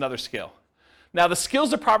management is another skill. Now, the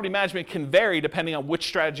skills of property management can vary depending on which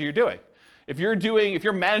strategy you're doing. If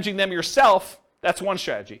you're managing them yourself, that's one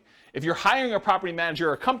strategy. If you're hiring a property manager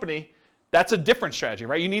or a company, that's a different strategy,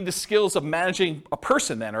 right? You need the skills of managing a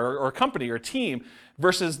person then, or a company or a team,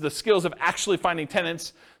 versus the skills of actually finding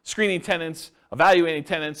tenants, screening tenants, evaluating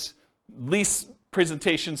tenants, lease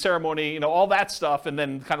presentation, ceremony, all that stuff, and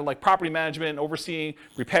then kind of like property management, overseeing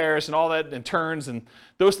repairs and all that, and turns and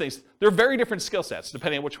those things. They're very different skill sets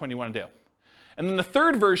depending on which one you want to do. And then the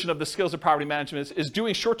third version of the skills of property management is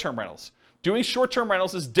doing short-term rentals. Doing short-term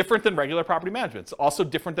rentals is different than regular property management. It's also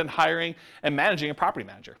different than hiring and managing a property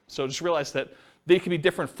manager. So just realize that they can be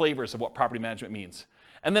different flavors of what property management means.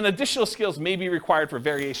 And then additional skills may be required for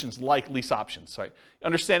variations like lease options. Right?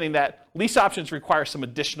 Understanding that lease options require some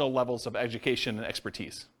additional levels of education and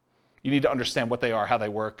expertise. You need to understand what they are, how they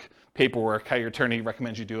work, paperwork, how your attorney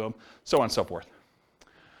recommends you do them, so on and so forth.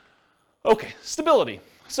 Okay, stability.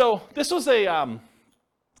 So this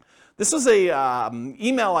This was a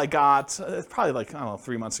email I got probably like, I don't know,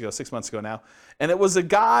 3 months ago, 6 months ago now. And it was a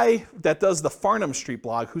guy that does the Farnham Street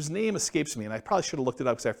blog, whose name escapes me, and I probably should have looked it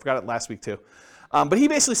up because I forgot it last week too. But he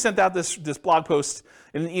basically sent out this blog post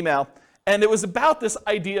in an email, and it was about this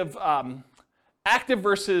idea of active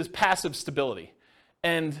versus passive stability.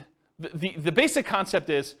 And the basic concept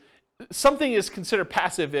is something is considered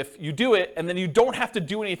passive if you do it, and then you don't have to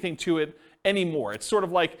do anything to it anymore. It's sort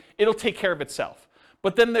of like it'll take care of itself.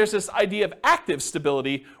 But then there's this idea of active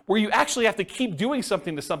stability where you actually have to keep doing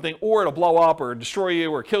something to something, or it'll blow up or destroy you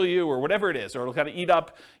or kill you or whatever it is, or it'll kind of eat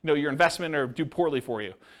up, your investment or do poorly for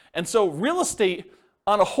you. And so real estate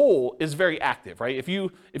on a whole is very active, right? If you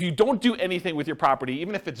don't do anything with your property,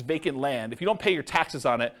 even if it's vacant land, if you don't pay your taxes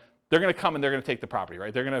on it, they're going to come and they're going to take the property,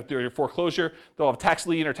 right? They're going to do your foreclosure, they'll have tax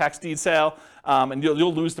lien or tax deed sale, and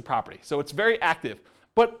you'll lose the property. So it's very active.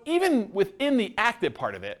 But even within the active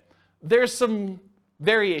part of it, there's some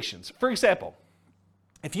variations. For example,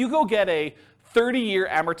 if you go get a 30-year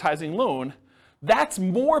amortizing loan, that's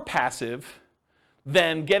more passive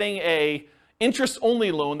than getting a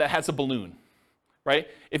interest-only loan that has a balloon, right?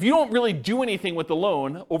 If you don't really do anything with the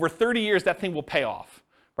loan, over 30 years, that thing will pay off,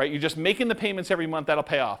 right? You're just making the payments every month, that'll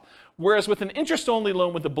pay off. Whereas with an interest-only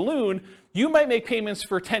loan with a balloon, you might make payments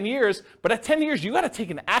for 10 years, but at 10 years, you got to take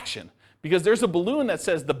an action, because there's a balloon that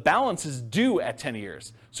says the balance is due at 10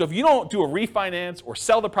 years. So if you don't do a refinance or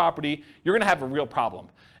sell the property, you're going to have a real problem.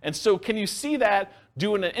 And so can you see that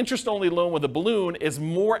doing an interest-only loan with a balloon is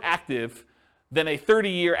more active than a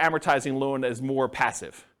 30-year amortizing loan that is more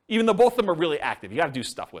passive? Even though both of them are really active, you got to do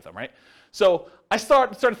stuff with them, right? So I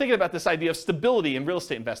started thinking about this idea of stability in real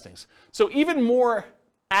estate investing. So even more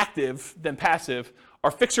active than passive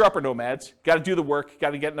are fixer-upper nomads. Got to do the work,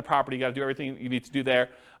 got to get in the property, got to do everything you need to do there.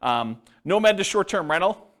 Nomad to short-term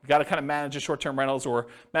rental. You got to kind of manage the short-term rentals or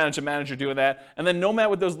manage a manager doing that. And then nomad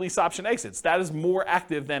with those lease option exits. That is more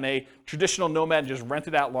active than a traditional nomad just rent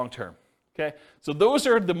it out long-term. Okay, so those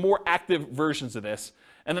are the more active versions of this.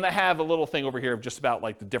 And then I have a little thing over here of just about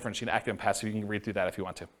like the difference between active and passive. You can read through that if you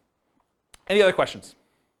want to. Any other questions?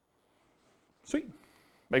 Sweet.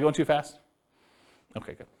 Am I going too fast?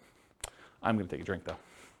 Okay, good. I'm going to take a drink though.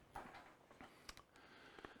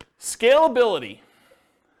 Scalability.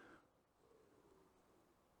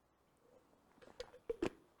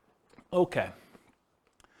 Okay.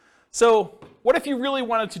 So what if you really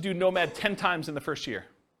wanted to do Nomad 10 times in the first year?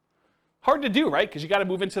 Hard to do, right? Because you got to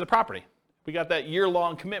move into the property. We got that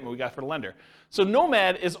year-long commitment we got for the lender. So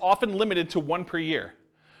Nomad is often limited to one per year.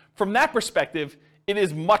 From that perspective, it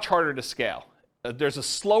is much harder to scale. There's a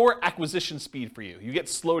slower acquisition speed for you. You get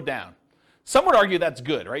slowed down. Some would argue that's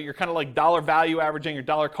good, right? You're kind of like dollar value averaging or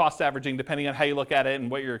dollar cost averaging, depending on how you look at it and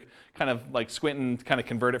what you're kind of like squinting to kind of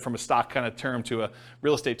convert it from a stock kind of term to a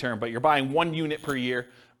real estate term. But you're buying 1 unit per year,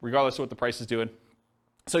 regardless of what the price is doing.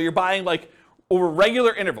 So you're buying like over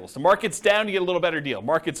regular intervals. The market's down, you get a little better deal.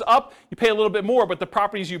 Market's up, you pay a little bit more, but the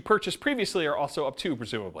properties you purchased previously are also up too,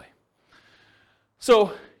 presumably.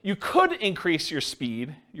 So you could increase your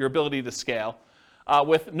speed, your ability to scale,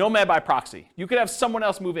 with Nomad by proxy. You could have someone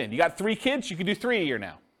else move in. You got 3 kids, you could do 3 a year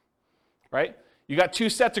now, right? You got 2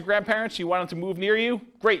 sets of grandparents, you want them to move near you,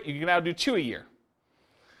 great, you can now do 2 a year.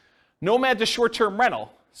 Nomad to short-term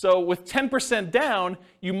rental. So with 10% down,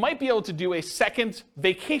 you might be able to do a second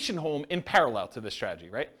vacation home in parallel to this strategy,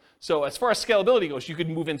 right? So as far as scalability goes, you could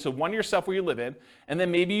move into one yourself where you live in, and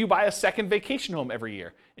then maybe you buy a second vacation home every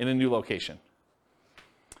year in a new location.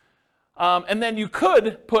 And then you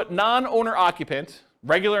could put non-owner occupant,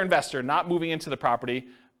 regular investor, not moving into the property,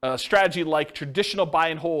 a strategy like traditional buy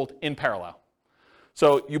and hold in parallel.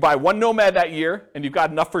 So you buy 1 Nomad that year, and you've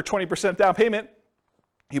got enough for 20% down payment.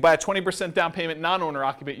 You buy a 20% down payment non-owner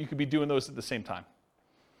occupant, you could be doing those at the same time.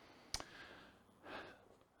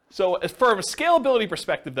 So as from a scalability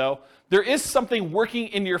perspective, though, there is something working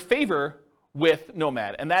in your favor with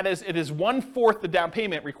Nomad, and that is it is 1/4 the down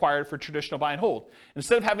payment required for traditional buy and hold.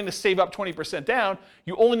 Instead of having to save up 20% down,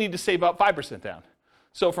 you only need to save up 5% down.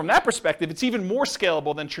 So from that perspective, it's even more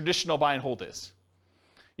scalable than traditional buy and hold is.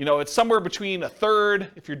 You know, it's somewhere between 1/3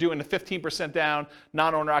 if you're doing the 15% down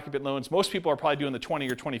non-owner occupant loans. Most people are probably doing the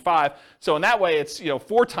 20 or 25. So in that way, it's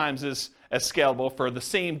 4 times as scalable. For the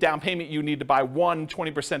same down payment you need to buy 1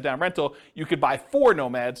 20% down rental, you could buy 4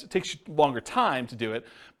 Nomads. It takes you longer time to do it,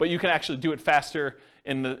 but you can actually do it faster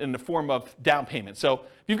in the form of down payment. So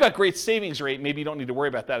if you've got great savings rate, maybe you don't need to worry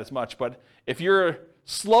about that as much. But if you're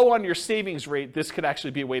slow on your savings rate, this could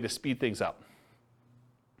actually be a way to speed things up.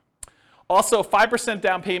 Also, 5%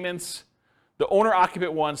 down payments, the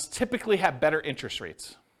owner-occupant ones typically have better interest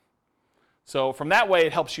rates. So from that way,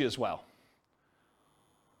 it helps you as well.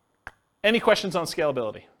 Any questions on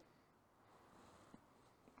scalability?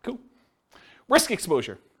 Risk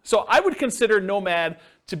exposure. So I would consider Nomad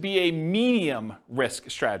to be a medium risk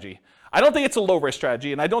strategy. I don't think it's a low risk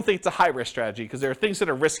strategy, and I don't think it's a high risk strategy, because there are things that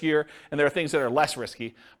are riskier and there are things that are less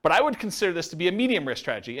risky. But I would consider this to be a medium risk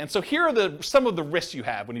strategy. And so here are some of the risks you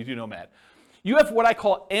have when you do Nomad. You have what I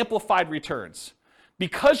call amplified returns.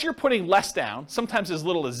 Because you're putting less down, sometimes as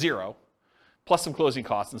little as 0, plus some closing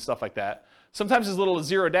costs and stuff like that, sometimes as little as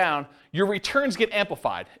 0 down, your returns get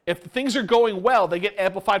amplified. If things are going well, they get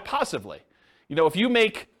amplified positively. You know, if you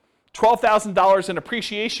make $12,000 in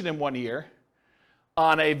appreciation in 1 year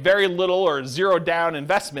on a very little or 0 down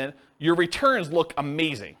investment, your returns look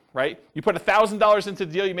amazing, right? You put $1,000 into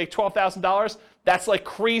the deal, you make $12,000, that's like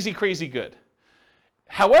crazy, crazy good.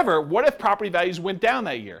 However, what if property values went down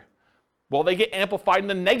that year? Well, they get amplified in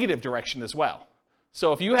the negative direction as well.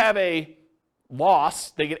 So if you have a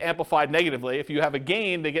loss, they get amplified negatively. If you have a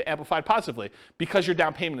gain, they get amplified positively because your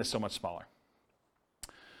down payment is so much smaller.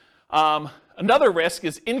 Another risk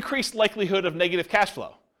is increased likelihood of negative cash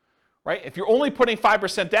flow, right? If you're only putting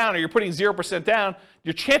 5% down or you're putting 0% down,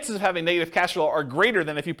 your chances of having negative cash flow are greater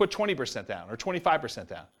than if you put 20% down or 25%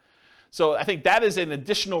 down. So I think that is an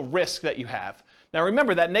additional risk that you have. Now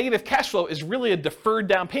remember, that negative cash flow is really a deferred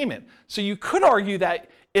down payment. So you could argue that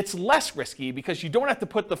it's less risky because you don't have to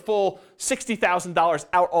put the full $60,000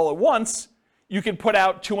 out all at once. You can put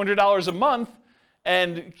out $200 a month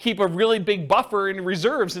and keep a really big buffer in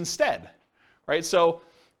reserves instead, right? So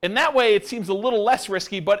in that way, it seems a little less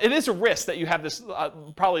risky, but it is a risk that you have this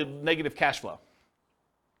probably negative cash flow.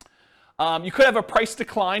 You could have a price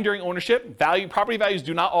decline during ownership. Property values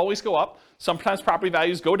do not always go up. Sometimes property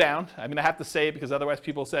values go down. I mean, I have to say it because otherwise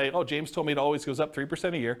people say, oh, James told me it always goes up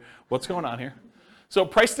 3% a year. What's going on here? So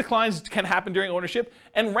price declines can happen during ownership,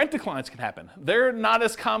 and rent declines can happen. They're not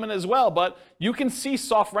as common as well, but you can see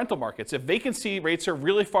soft rental markets. If vacancy rates are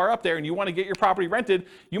really far up there and you want to get your property rented,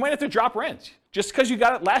 you might have to drop rent. Just because you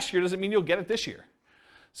got it last year doesn't mean you'll get it this year.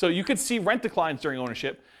 So you could see rent declines during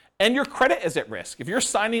ownership. And your credit is at risk. If you're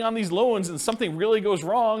signing on these loans and something really goes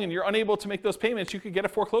wrong and you're unable to make those payments, you could get a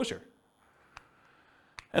foreclosure.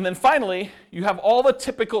 And then finally, you have all the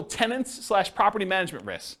typical tenants/property management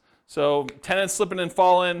risks. So tenants slipping and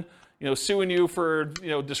falling, suing you for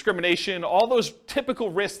discrimination, all those typical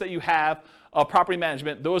risks that you have of property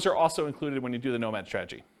management, those are also included when you do the Nomad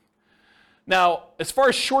strategy. Now, as far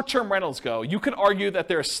as short-term rentals go, you could argue that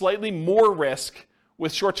there's slightly more risk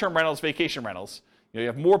with short-term rentals, vacation rentals. You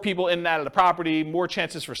have more people in and out of the property, more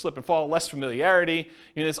chances for slip and fall, less familiarity.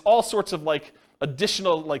 There's all sorts of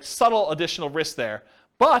additional, subtle additional risks there.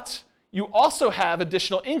 But you also have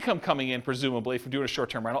additional income coming in, presumably, from doing a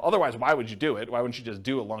short-term rental. Otherwise, why would you do it? Why wouldn't you just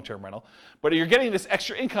do a long-term rental? But you're getting this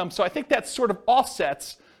extra income, so I think that sort of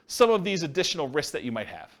offsets some of these additional risks that you might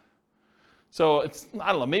have. So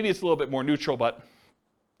I don't know, maybe it's a little bit more neutral, but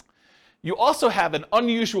you also have an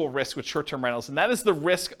unusual risk with short-term rentals, and that is the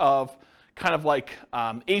risk of kind of like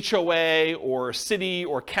HOA or city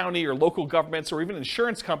or county or local governments or even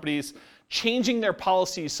insurance companies changing their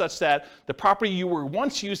policies such that the property you were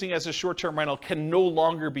once using as a short-term rental can no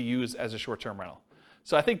longer be used as a short-term rental.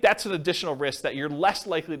 So I think that's an additional risk that you're less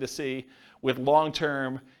likely to see with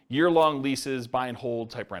long-term, year-long leases, buy and hold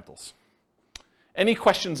type rentals. Any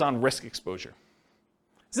questions on risk exposure?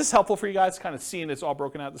 Is this helpful for you guys, kind of seeing it's all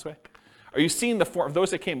broken out this way? Are you seeing the form,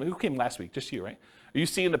 those that came, who came last week? Just you, right? Are you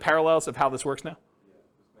seeing the parallels of how this works now? Yeah,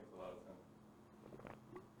 this makes a lot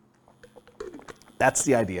of sense. That's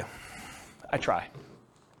the idea. I try.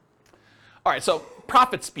 All right, so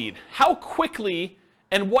profit speed. How quickly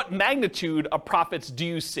and what magnitude of profits do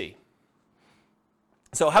you see?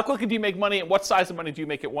 So how quickly do you make money and what size of money do you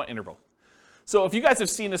make at what interval? So if you guys have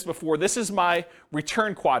seen this before, this is my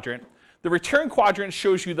return quadrant. The return quadrant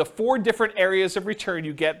shows you the 4 different areas of return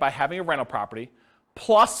you get by having a rental property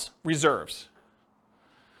plus reserves.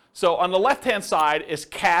 So on the left-hand side is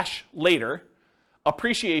cash later,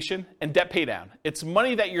 appreciation, and debt paydown. It's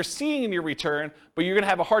money that you're seeing in your return, but you're going to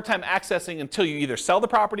have a hard time accessing until you either sell the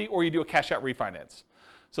property or you do a cash-out refinance.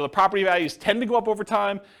 So the property values tend to go up over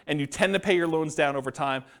time, and you tend to pay your loans down over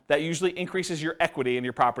time. That usually increases your equity in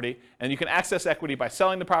your property, and you can access equity by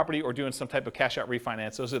selling the property or doing some type of cash-out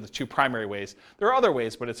refinance. Those are the 2 primary ways. There are other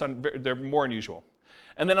ways, but they're more unusual.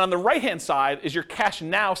 And then on the right-hand side is your cash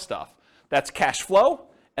now stuff. That's cash flow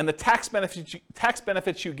and the tax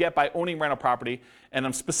benefits you get by owning rental property, and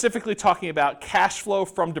I'm specifically talking about cash flow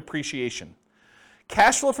from depreciation.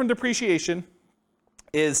 Cash flow from depreciation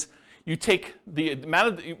is you take the amount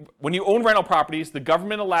of, when you own rental properties, the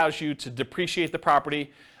government allows you to depreciate the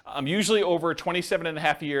property, usually over 27 and a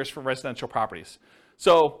half years for residential properties.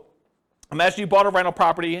 So imagine you bought a rental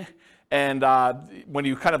property And when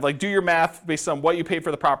you kind of like do your math based on what you paid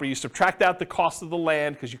for the property, you subtract out the cost of the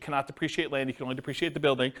land, because you cannot depreciate land, you can only depreciate the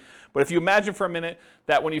building. But if you imagine for a minute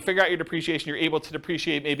that when you figure out your depreciation, you're able to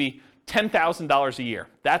depreciate maybe $10,000 a year.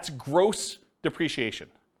 That's gross depreciation.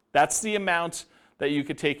 That's the amount that you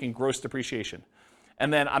could take in gross depreciation.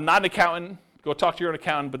 And then I'm not an accountant, go talk to your own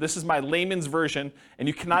accountant, but this is my layman's version, and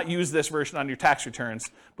you cannot use this version on your tax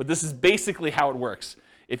returns, but this is basically how it works.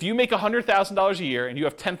 If you make $100,000 a year and you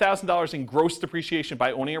have $10,000 in gross depreciation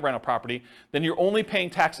by owning a rental property, then you're only paying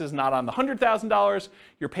taxes not on the $100,000,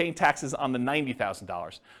 you're paying taxes on the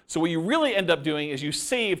 $90,000. So what you really end up doing is you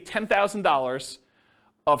save $10,000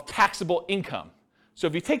 of taxable income. So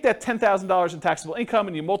if you take that $10,000 in taxable income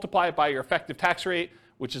and you multiply it by your effective tax rate,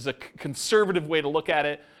 which is a conservative way to look at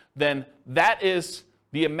it, then that is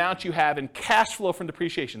the amount you have in cash flow from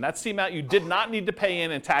depreciation. That's the amount you did not need to pay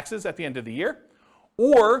in taxes at the end of the year,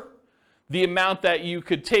 or the amount that you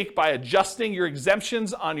could take by adjusting your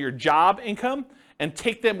exemptions on your job income and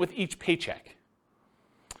take them with each paycheck.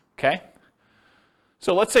 Okay?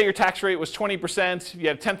 So let's say your tax rate was 20%, you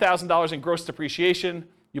had $10,000 in gross depreciation,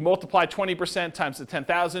 you multiply 20% times the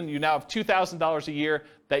 $10,000, you now have $2,000 a year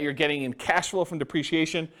that you're getting in cash flow from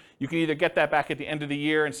depreciation. You can either get that back at the end of the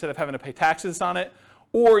year instead of having to pay taxes on it,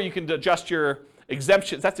 or you can adjust your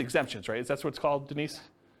exemptions. That's exemptions, right? That's what it's called, Denise?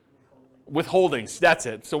 Withholdings, that's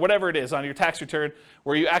it. So whatever it is on your tax return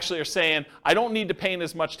where you actually are saying, I don't need to pay in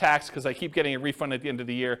as much tax because I keep getting a refund at the end of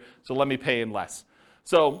the year, so let me pay in less.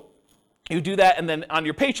 So you do that, and then on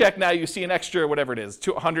your paycheck now you see an extra, whatever it is,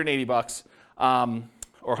 $180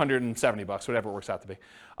 or 170 bucks, whatever it works out to be,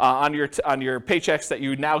 on your paychecks that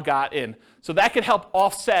you now got in. So that could help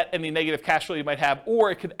offset any negative cash flow you might have,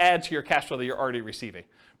 or it could add to your cash flow that you're already receiving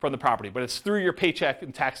from the property. But it's through your paycheck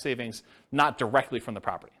and tax savings, not directly from the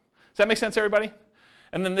property. Does that make sense, everybody?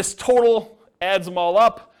 And then this total adds them all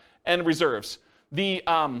up and reserves. The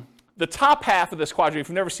top half of this quadrant, if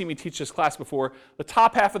you've never seen me teach this class before, the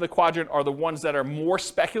top half of the quadrant are the ones that are more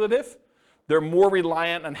speculative. They're more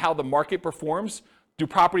reliant on how the market performs. Do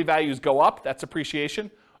property values go up? That's appreciation.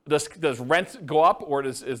 Does rent go up, or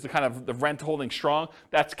is the kind of the rent holding strong?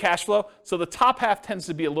 That's cash flow. So the top half tends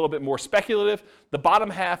to be a little bit more speculative. The bottom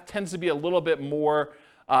half tends to be a little bit more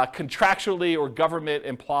contractually or government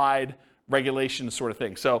implied regulation sort of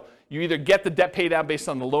thing. So you either get the debt pay down based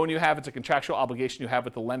on the loan you have, it's a contractual obligation you have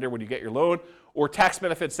with the lender when you get your loan, or tax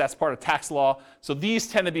benefits, that's part of tax law. So these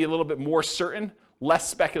tend to be a little bit more certain, less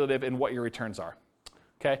speculative in what your returns are.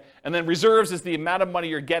 Okay? And then reserves is the amount of money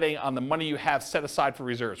you're getting on the money you have set aside for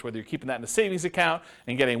reserves, whether you're keeping that in a savings account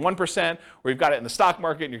and getting 1%, or you've got it in the stock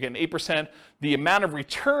market and you're getting 8%. The amount of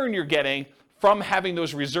return you're getting from having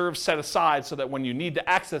those reserves set aside so that when you need to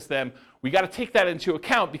access them, we got to take that into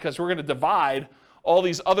account, because we're going to divide all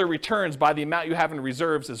these other returns by the amount you have in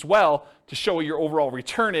reserves as well to show what your overall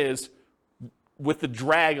return is with the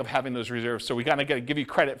drag of having those reserves. So we got to give you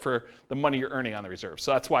credit for the money you're earning on the reserves.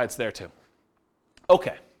 So that's why it's there too.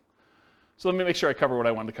 Okay, so let me make sure I cover what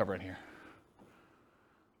I wanted to cover in here.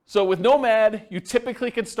 So with Nomad, you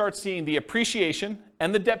typically can start seeing the appreciation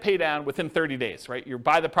and the debt pay down within 30 days, right? You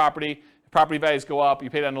buy the property values go up, you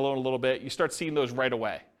pay down the loan a little bit, you start seeing those right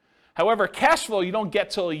away. However, cash flow you don't get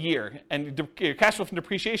till a year, and your cash flow from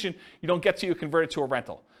depreciation you don't get till you convert it to a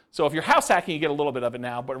rental. So if you're house hacking, you get a little bit of it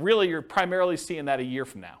now, but really you're primarily seeing that a year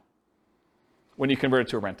from now when you convert it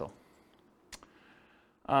to a rental.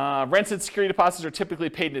 Rents and security deposits are typically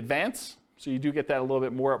paid in advance, so you do get that a little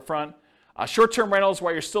bit more up front. Short-term rentals,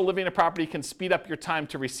 while you're still living in a property, can speed up your time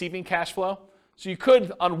to receiving cash flow. So you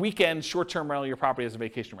could, on weekends, short-term rental your property as a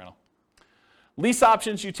vacation rental. Lease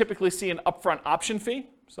options, you typically see an upfront option fee.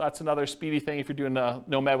 So that's another speedy thing if you're doing a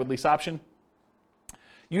Nomad with lease option.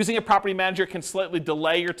 Using a property manager can slightly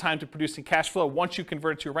delay your time to producing cash flow once you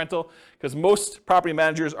convert it to a rental, because most property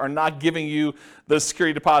managers are not giving you the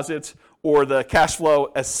security deposits or the cash flow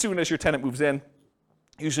as soon as your tenant moves in.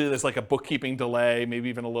 Usually there's like a bookkeeping delay, maybe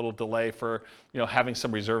even a little delay for having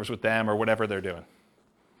some reserves with them or whatever they're doing.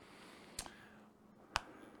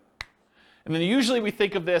 And then usually we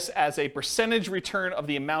think of this as a percentage return of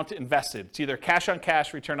the amount invested. It's either cash on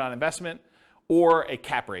cash return on investment or a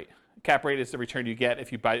cap rate. Cap rate is the return you get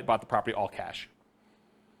if you bought the property all cash.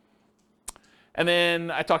 And then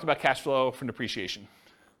I talked about cash flow from depreciation.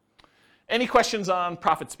 Any questions on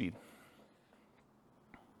profit speed?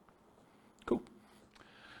 Cool.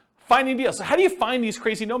 Finding deals. So how do you find these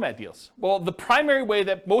crazy Nomad deals? Well, the primary way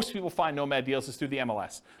that most people find Nomad deals is through the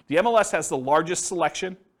MLS. The MLS has the largest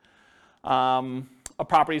selection of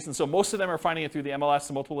properties, and so most of them are finding it through the MLS,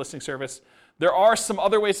 the multiple listing service. There are some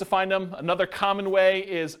other ways to find them. Another common way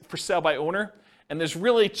is for sale by owner, And there's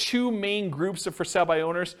really two main groups of for sale by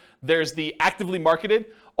owners. There's the actively marketed,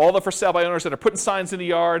 all the for sale by owners that are putting signs in the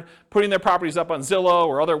yard, putting their properties up on Zillow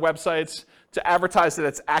or other websites to advertise that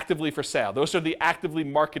it's actively for sale. Those are the actively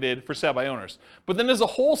marketed for sale by owners. But then there's a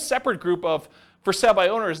whole separate group of for sale by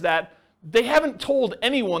owners that they haven't told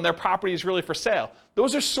anyone their property is really for sale.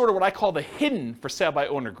 Those are sort of what I call the hidden for sale by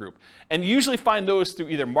owner group. And you usually find those through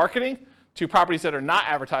either marketing to properties that are not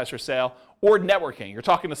advertised for sale or networking. You're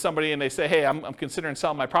talking to somebody and they say, hey, I'm considering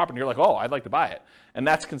selling my property. You're like, oh, I'd like to buy it. And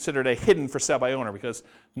that's considered a hidden for sale by owner because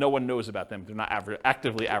no one knows about them. They're not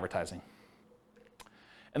actively advertising.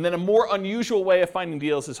 And then a more unusual way of finding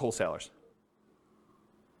deals is wholesalers.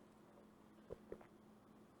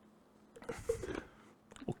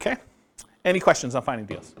 Okay. Any questions on finding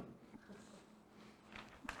deals?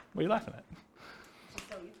 What are you laughing at?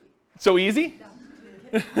 So easy?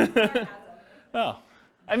 Oh.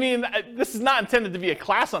 I mean, this is not intended to be a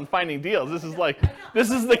class on finding deals. This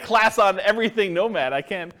is the class on everything Nomad. I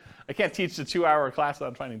can't teach the 2-hour class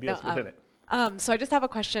on finding deals within it. So I just have a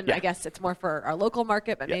question. Yeah. I guess it's more for our local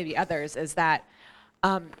market, but maybe others, is that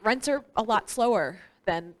rents are a lot slower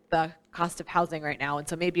than the cost of housing right now. And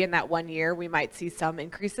so maybe in that 1 year, we might see some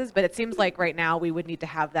increases. But it seems like right now we would need to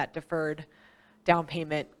have that deferred down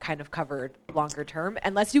payment kind of covered longer term,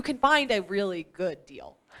 unless you can find a really good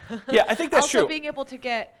deal. Yeah, I think that's also, true. being able to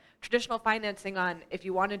get traditional financing on, if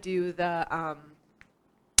you want to do the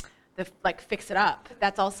like fix it up,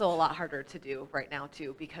 that's also a lot harder to do right now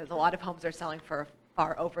too, because a lot of homes are selling for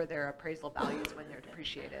far over their appraisal values when they're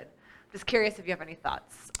depreciated. Just curious if you have any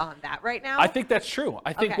thoughts on that right now. I think that's true.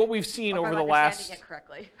 I think what we've seen over the last, it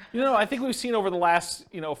correctly. I think we've seen over the last,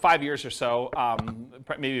 5 years or so,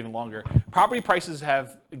 maybe even longer, property prices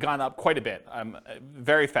have gone up quite a bit,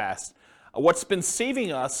 very fast. What's been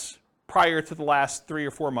saving us prior to the last 3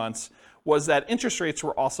 or 4 months was that interest rates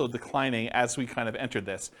were also declining as we kind of entered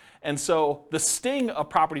this. And so the sting of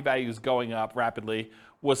property values going up rapidly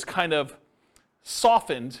was kind of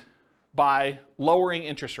softened by lowering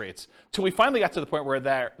interest rates till we finally got to the point where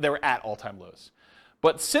they were at all-time lows.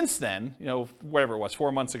 But since then, whatever it was,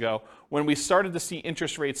 4 months ago, when we started to see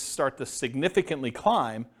interest rates start to significantly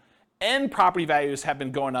climb, and property values have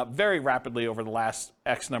been going up very rapidly over the last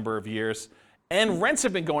X number of years, and rents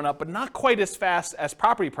have been going up, but not quite as fast as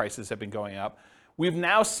property prices have been going up, we've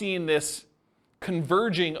now seen this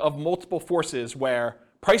converging of multiple forces where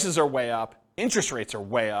prices are way up, interest rates are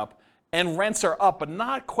way up, and rents are up, but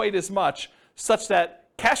not quite as much, such that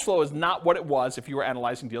cash flow is not what it was if you were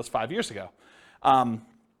analyzing deals 5 years ago.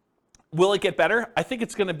 Will it get better? I think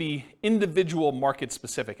it's going to be individual market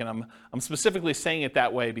specific, and I'm specifically saying it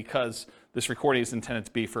that way because this recording is intended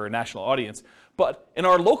to be for a national audience. But in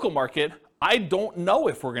our local market, I don't know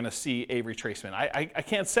if we're going to see a retracement. I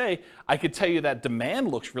can't say. I could tell you that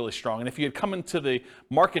demand looks really strong, and if you had come into the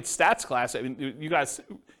market stats class, I mean,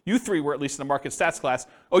 you three were at least in the market stats class.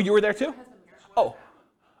 Oh, you were there too? Oh,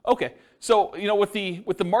 okay. So with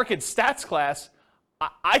the market stats class,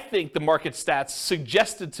 I think the market stats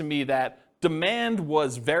suggested to me that demand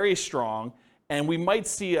was very strong and we might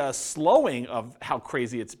see a slowing of how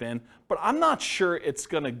crazy it's been, but I'm not sure it's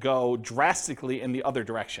going to go drastically in the other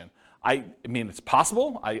direction. I mean, it's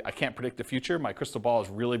possible. I can't predict the future. My crystal ball is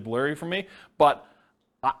really blurry for me, but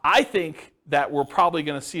I think that we're probably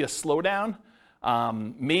going to see a slowdown,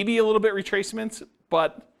 maybe a little bit retracements,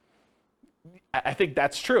 but I think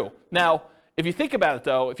that's true. Now, if you think about it,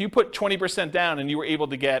 though, if you put 20% down and you were able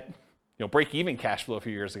to get break-even cash flow a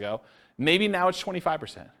few years ago, maybe now it's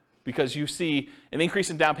 25% because you see an increase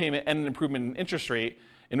in down payment and an improvement in interest rate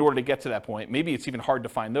in order to get to that point. Maybe it's even hard to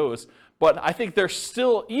find those. But I think there's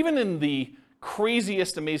still, even in the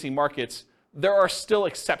craziest, amazing markets, there are still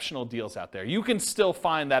exceptional deals out there. You can still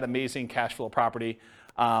find that amazing cash flow property.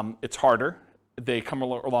 It's harder. They come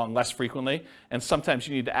along less frequently, and sometimes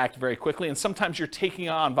you need to act very quickly, and sometimes you're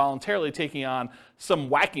voluntarily taking on some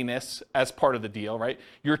wackiness as part of the deal, right?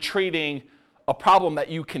 You're trading a problem that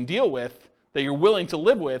you can deal with, that you're willing to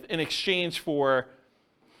live with, in exchange for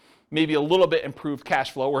maybe a little bit improved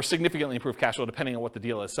cash flow or significantly improved cash flow, depending on what the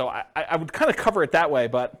deal is. So I would kind of cover it that way,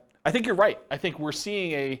 but I think you're right. I think we're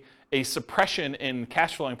seeing a suppression in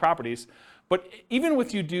cash flowing properties, but even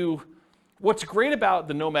with what's great about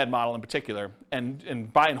the Nomad model in particular,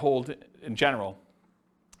 and buy and hold in general,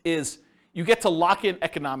 is you get to lock in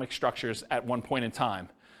economic structures at one point in time.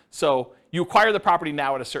 So you acquire the property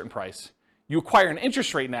now at a certain price. You acquire an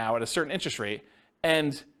interest rate now at a certain interest rate,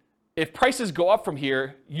 and if prices go up from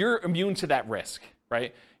here, you're immune to that risk,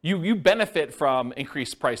 right? You benefit from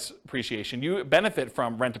increased price appreciation. You benefit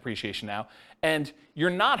from rent appreciation now. And you're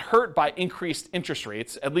not hurt by increased interest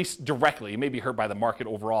rates, at least directly. You may be hurt by the market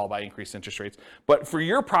overall by increased interest rates. But for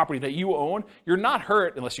your property that you own, you're not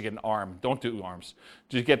hurt unless you get an ARM. Don't do ARMs.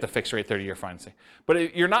 Just get the fixed rate 30-year financing.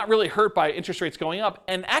 But you're not really hurt by interest rates going up.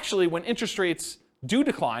 And actually, when interest rates do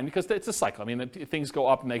decline, because it's a cycle. I mean, things go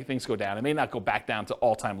up and things go down. It may not go back down to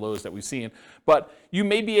all-time lows that we've seen, but you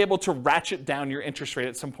may be able to ratchet down your interest rate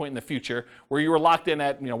at some point in the future where you were locked in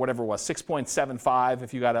at, whatever it was, 6.75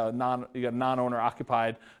 if you got a non-owner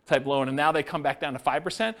occupied type loan, and now they come back down to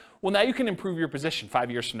 5%. Well, now you can improve your position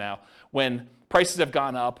 5 years from now when prices have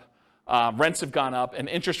gone up, rents have gone up, and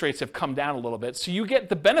interest rates have come down a little bit. So you get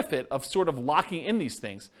the benefit of sort of locking in these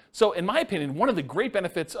things. So in my opinion, one of the great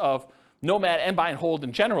benefits of Nomad and buy and hold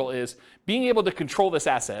in general is being able to control this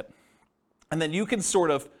asset, and then you can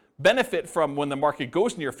sort of benefit from when the market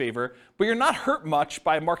goes in your favor, but you're not hurt much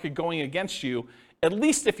by a market going against you, at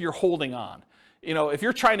least if you're holding on. If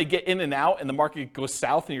you're trying to get in and out and the market goes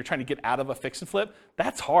south and you're trying to get out of a fix and flip,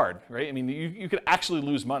 that's hard, right? I mean, you could actually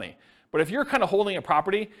lose money. But if you're kind of holding a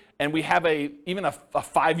property and we have even a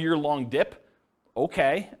 5-year long dip,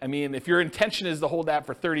 okay. I mean, if your intention is to hold that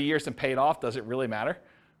for 30 years and pay it off, does it really matter?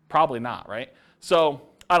 Probably not, right? So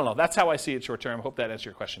I don't know. That's how I see it short term. Hope that answered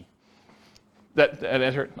your question. That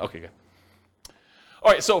answered? Okay, good.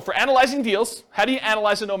 All right, so for analyzing deals, how do you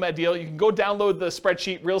analyze a Nomad deal? You can go download the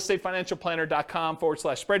spreadsheet,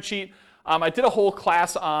 realestatefinancialplanner.com/spreadsheet. I did a whole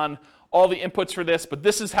class on all the inputs for this, but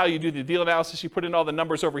this is how you do the deal analysis. You put in all the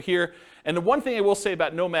numbers over here. And the one thing I will say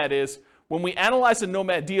about Nomad is when we analyze a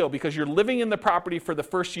Nomad deal, because you're living in the property for the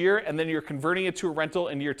first year and then you're converting it to a rental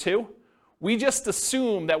in year 2, we just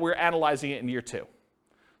assume that we're analyzing it in year 2.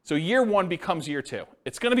 So year 1 becomes year 2.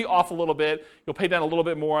 It's going to be off a little bit. You'll pay down a little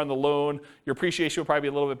bit more on the loan. Your appreciation will probably be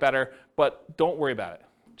a little bit better, but don't worry about it.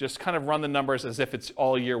 Just kind of run the numbers as if it's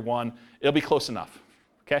all year 1. It'll be close enough,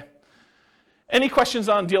 okay? Any questions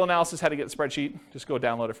on deal analysis, how to get the spreadsheet? Just go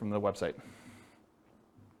download it from the website.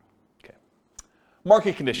 Okay.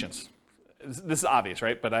 Market conditions. This is obvious,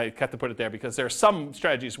 right? But I had to put it there because there are some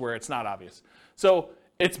strategies where it's not obvious. So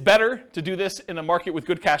it's better to do this in a market with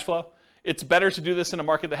good cash flow. It's better to do this in a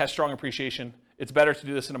market that has strong appreciation. It's better to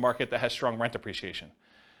do this in a market that has strong rent appreciation.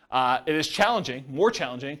 It is challenging, more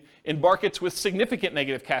challenging, in markets with significant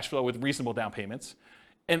negative cash flow with reasonable down payments.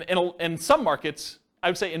 And in some markets, I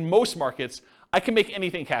would say in most markets, I can make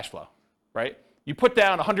anything cash flow, right? You put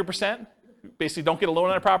down 100%, basically don't get a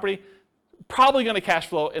loan on a property, probably going to cash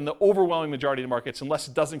flow in the overwhelming majority of the markets unless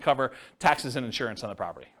it doesn't cover taxes and insurance on the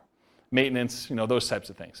property. Maintenance, those types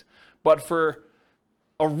of things. But for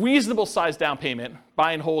a reasonable size down payment,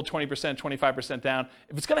 buy and hold 20%, 25% down,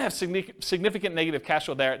 if it's going to have significant negative cash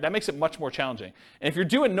flow there, that makes it much more challenging. And if you're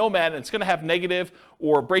doing Nomad and it's going to have negative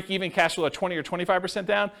or break-even cash flow at 20 or 25%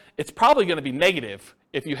 down, it's probably going to be negative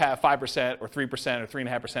if you have 5% or 3% or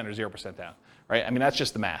 3.5% or 0% down, right? I mean, that's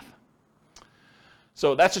just the math.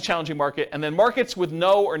 So that's a challenging market. And then markets with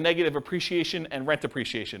no or negative appreciation and rent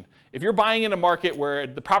appreciation. If you're buying in a market where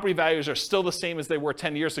the property values are still the same as they were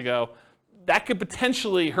 10 years ago, that could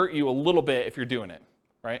potentially hurt you a little bit if you're doing it,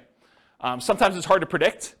 right? Sometimes it's hard to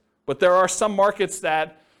predict, but there are some markets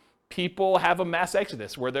that people have a mass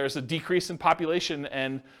exodus where there's a decrease in population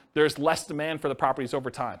and there's less demand for the properties over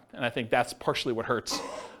time. And I think that's partially what hurts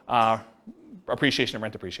appreciation and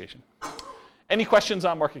rent appreciation. Any questions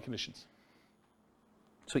on market conditions?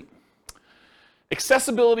 Sweet.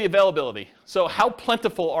 Accessibility, availability. So how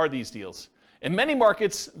plentiful are these deals? In many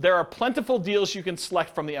markets, there are plentiful deals you can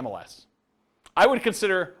select from the MLS. I would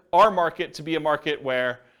consider our market to be a market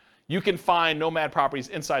where you can find Nomad properties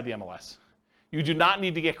inside the MLS. You do not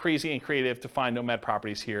need to get crazy and creative to find Nomad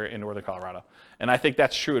properties here in Northern Colorado. And I think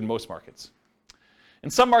that's true in most markets. In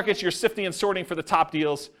some markets, you're sifting and sorting for the top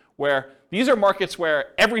deals where these are markets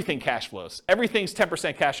where everything cash flows. Everything's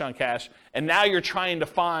 10% cash on cash. And now you're trying to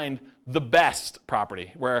find the best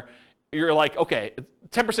property where you're like, okay,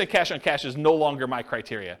 10% cash on cash is no longer my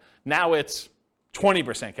criteria. Now it's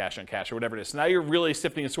 20% cash on cash or whatever it is. So now you're really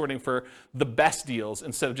sifting and sorting for the best deals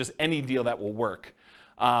instead of just any deal that will work.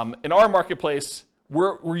 In our marketplace,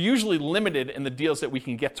 we're usually limited in the deals that we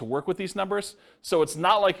can get to work with these numbers. So it's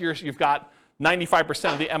not like you've got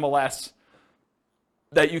 95% of the MLS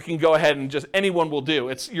that you can go ahead and just anyone will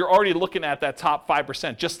do. You're already looking at that top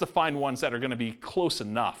 5% just to find ones that are going to be close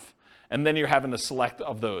enough. And then you're having to select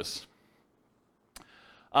of those.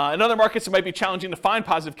 In other markets, it might be challenging to find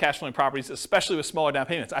positive cash flowing properties, especially with smaller down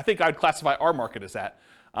payments. I think I'd classify our market as that.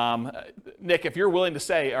 Nick, if you're willing to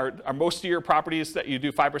say, are most of your properties that you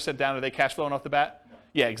do 5% down, are they cash flowing off the bat?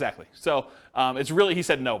 Yeah, exactly. So it's really, he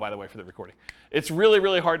said no, by the way, for the recording. It's really,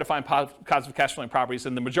 really hard to find positive cash flowing properties.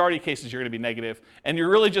 In the majority of cases, you're going to be negative, and you're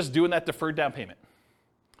really just doing that deferred down payment.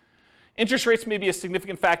 Interest rates may be a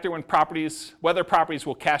significant factor when whether properties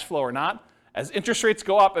will cash flow or not. As interest rates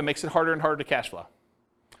go up, it makes it harder and harder to cash flow.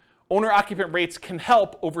 Owner-occupant rates can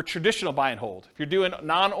help over traditional buy and hold. If you're doing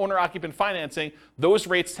non-owner-occupant financing, those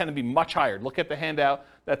rates tend to be much higher. Look at the handout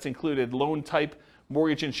that's included, loan type,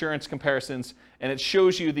 mortgage insurance comparisons, and it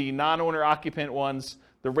shows you the non-owner-occupant ones,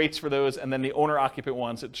 the rates for those, and then the owner-occupant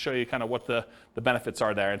ones that show you kind of what the benefits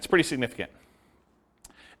are there. It's pretty significant.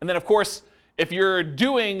 And then, of course, if you're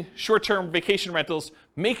doing short-term vacation rentals,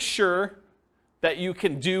 make sure that you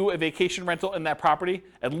can do a vacation rental in that property,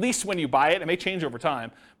 at least when you buy it. It may change over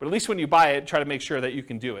time, but at least when you buy it, try to make sure that you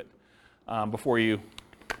can do it before you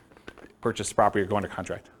purchase the property or go under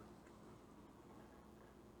contract.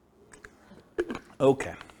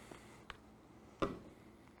 Okay.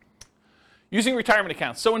 Using retirement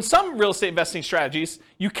accounts. So in some real estate investing strategies,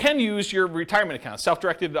 you can use your retirement account,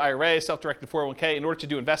 self-directed IRA, self-directed 401k in order to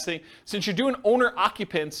do investing. Since you're doing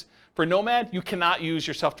owner-occupants for Nomad, you cannot use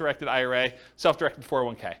your self-directed IRA, self-directed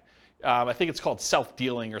 401k. I think it's called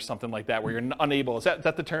self-dealing or something like that, where you're unable. Is that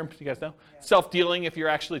the term? Do you guys know? Yeah. Self-dealing if you're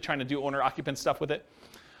actually trying to do owner-occupant stuff with it.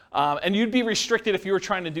 And you'd be restricted if you were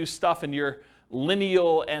trying to do stuff in your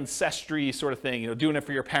lineal ancestry sort of thing, doing it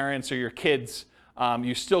for your parents or your kids.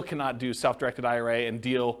 You still cannot do self-directed IRA and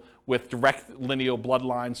deal with direct lineal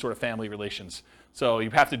bloodline sort of family relations. So you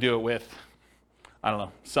have to do it with, I don't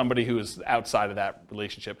know, somebody who is outside of that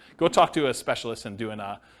relationship. Go talk to a specialist in doing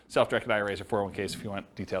self-directed IRAs or 401ks if you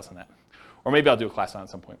want details on that. Or maybe I'll do a class on it at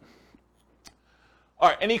some point. All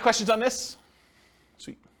right, any questions on this?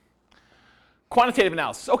 Sweet. Quantitative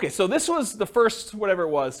analysis. Okay, so this was the first, whatever it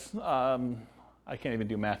was. I can't even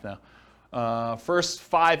do math now. First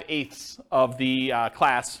 5/8 of the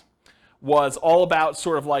class was all about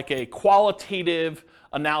sort of like a qualitative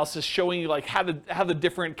analysis showing you like how the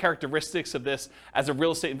different characteristics of this as a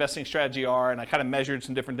real estate investing strategy are, and I kind of measured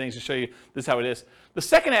some different things to show you this is how it is. The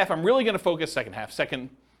second half, I'm really going to focus, second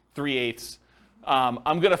 3/8,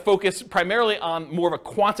 I'm going to focus primarily on more of a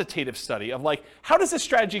quantitative study of like, how does this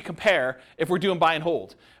strategy compare if we're doing buy and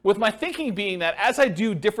hold? With my thinking being that as I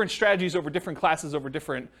do different strategies over different classes, over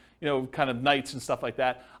different kind of nights and stuff like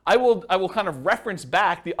that, I will kind of reference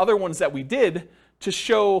back the other ones that we did to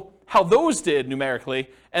show how those did numerically,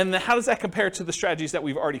 and then how does that compare to the strategies that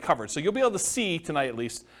we've already covered. So you'll be able to see tonight at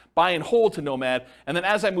least buy and hold to Nomad, and then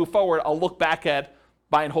as I move forward, I'll look back at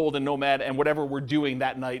buy and hold and Nomad and whatever we're doing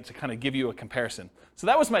that night to kind of give you a comparison. So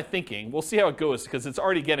that was my thinking. We'll see how it goes because it's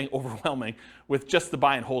already getting overwhelming with just the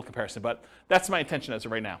buy and hold comparison, but that's my intention as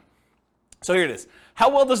of right now. So here it is. How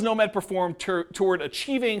well does Nomad perform toward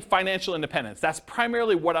achieving financial independence? That's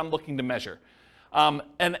primarily what I'm looking to measure. And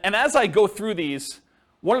as I go through these,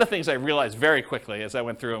 one of the things I realized very quickly as I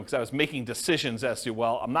went through them, because I was making decisions as to,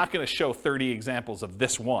 well, I'm not going to show 30 examples of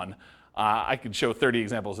this one. I could show 30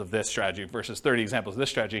 examples of this strategy versus 30 examples of this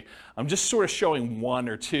strategy. I'm just sort of showing one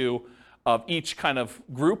or two of each kind of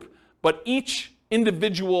group, but each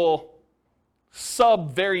individual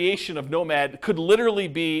sub-variation of Nomad could literally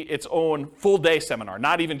be its own full-day seminar,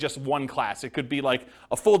 not even just one class. It could be like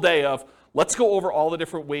a full day of, let's go over all the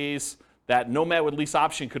different ways that Nomad with lease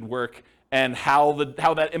option could work and how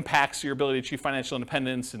that impacts your ability to achieve financial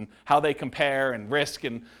independence and how they compare and risk.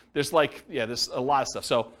 And there's there's a lot of stuff.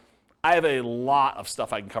 So I have a lot of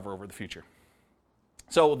stuff I can cover over the future.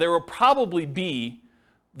 So there will probably be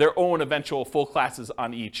their own eventual full classes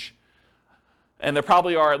on each. And there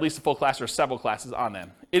probably are at least a full class or several classes on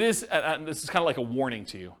them. It is, and this is kind of like a warning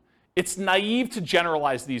to you, it's naive to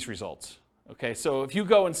generalize these results. Okay, so if you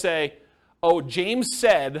go and say, oh, James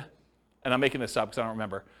said, and I'm making this up because I don't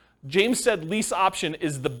remember, James said lease option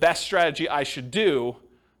is the best strategy I should do,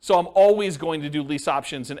 so I'm always going to do lease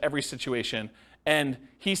options in every situation. And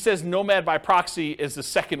he says Nomad by proxy is the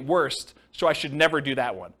second worst, so I should never do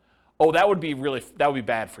that one. Oh, that would be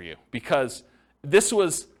bad for you, because this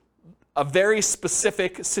was a very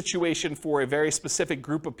specific situation for a very specific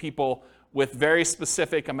group of people with very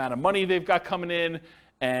specific amount of money they've got coming in,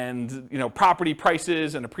 and property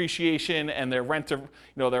prices and appreciation and their rent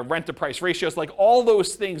to price ratios. Like all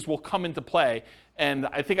those things will come into play. And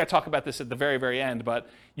I think I talk about this at the very, very end, but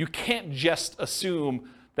you can't just assume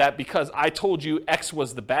that because I told you X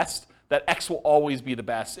was the best, that X will always be the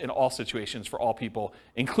best in all situations for all people,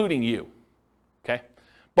 including you. Okay?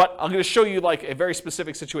 But I'm going to show you like a very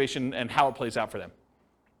specific situation and how it plays out for them.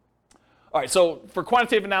 All right, so for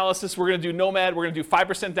quantitative analysis, we're going to do Nomad. We're going to do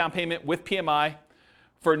 5% down payment with PMI.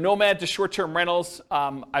 For Nomad to short-term rentals,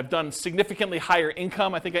 I've done significantly higher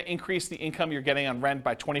income. I think I increased the income you're getting on rent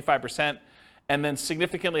by 25%, and then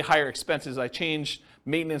significantly higher expenses. I changed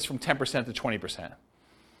maintenance from 10% to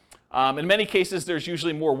 20%. In many cases, there's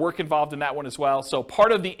usually more work involved in that one as well. So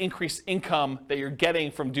part of the increased income that you're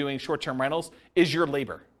getting from doing short-term rentals is your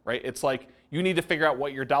labor, right? It's like you need to figure out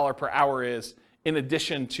what your dollar per hour is in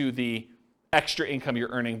addition to the extra income you're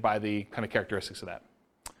earning by the kind of characteristics of that.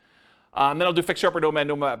 Then I'll do fixer upper Nomad,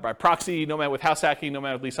 Nomad by proxy, Nomad with house hacking,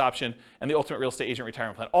 Nomad with lease option, and the ultimate real estate agent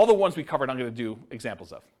retirement plan. All the ones we covered I'm going to do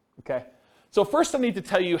examples of. Okay. So first I need to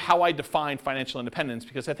tell you how I define financial independence,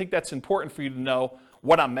 because I think that's important for you to know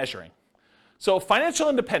what I'm measuring. So financial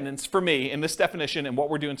independence for me in this definition and what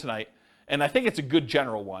we're doing tonight, and I think it's a good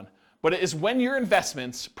general one, but it is when your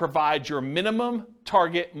investments provide your minimum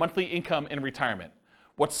target monthly income in retirement.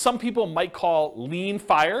 What some people might call lean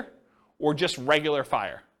fire or just regular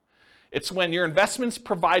fire. It's when your investments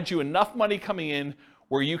provide you enough money coming in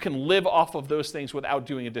where you can live off of those things without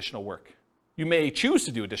doing additional work. You may choose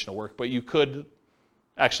to do additional work, but you could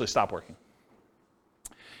actually stop working.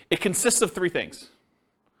 It consists of three things.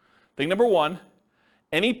 Thing number one,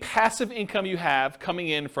 any passive income you have coming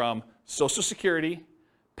in from Social Security,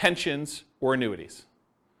 pensions, or annuities.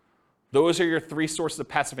 Those are your three sources of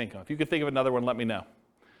passive income. If you could think of another one, let me know.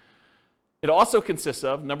 It also consists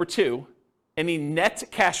of, number two, any net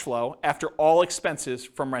cash flow after all expenses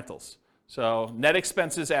from rentals. So net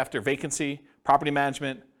expenses after vacancy, property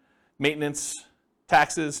management, maintenance,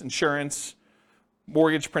 taxes, insurance,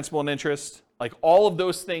 mortgage, principal, and interest. Like all of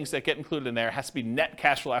those things that get included in there has to be net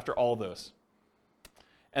cash flow after all of those.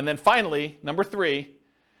 And then finally, number three,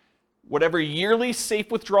 whatever yearly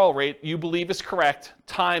safe withdrawal rate you believe is correct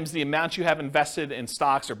times the amount you have invested in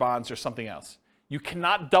stocks or bonds or something else. You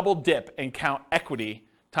cannot double dip and count equity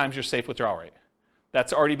times your safe withdrawal rate.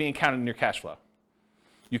 That's already being counted in your cash flow.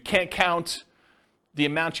 You can't count the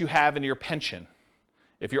amount you have in your pension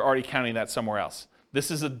if you're already counting that somewhere else. This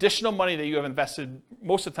is additional money that you have invested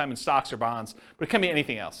most of the time in stocks or bonds, but it can be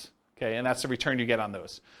anything else, okay? And that's the return you get on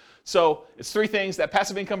those. So it's three things: that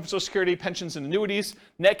passive income from Social Security, pensions, and annuities,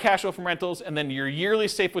 net cash flow from rentals, and then your yearly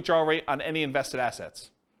safe withdrawal rate on any invested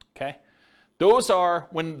assets, okay? Those are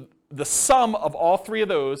when the sum of all three of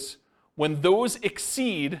those, when those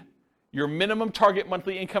exceed your minimum target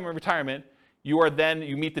monthly income in retirement, you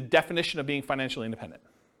meet the definition of being financially independent.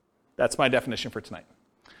 That's my definition for tonight.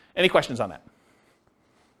 Any questions on that?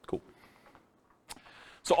 Cool.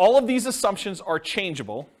 So all of these assumptions are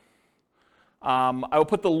changeable. I will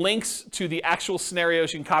put the links to the actual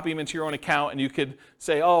scenarios. You can copy them into your own account, and you could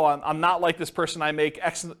say, oh, I'm not like this person. I make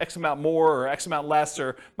X amount more or X amount less,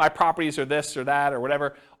 or my properties are this or that or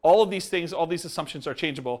whatever. All of these things, all these assumptions are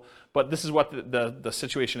changeable, but this is what the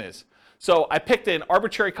situation is. So I picked an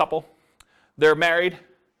arbitrary couple. They're married.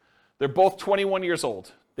 They're both 21 years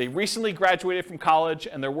old. They recently graduated from college,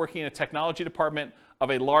 and they're working in a technology department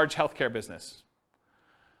of a large healthcare business.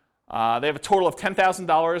 They have a total of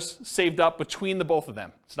 $10,000 saved up between the both of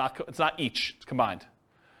them. It's not each, it's combined.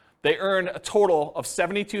 They earn a total of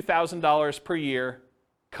 $72,000 per year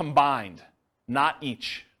combined, not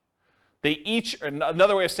each. They each,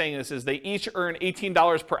 another way of saying this is they each earn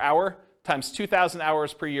 $18 per hour times 2,000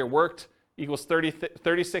 hours per year worked equals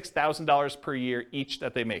 $36,000 per year each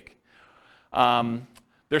that they make.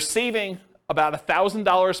 They're saving about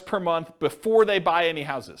 $1,000 per month before they buy any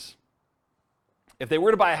houses. If they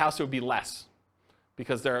were to buy a house, it would be less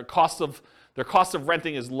because their cost of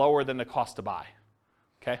renting is lower than the cost to buy.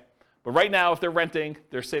 Okay? But right now, if they're renting,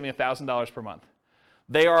 they're saving $1,000 per month.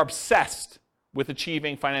 They are obsessed with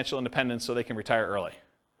achieving financial independence so they can retire early.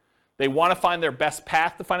 They want to find their best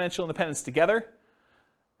path to financial independence together.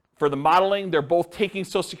 For the modeling, they're both taking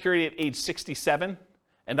Social Security at age 67,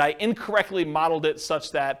 and I incorrectly modeled it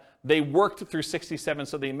such that they worked through 67,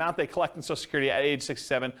 so the amount they collect in Social Security at age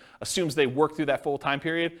 67 assumes they work through that full time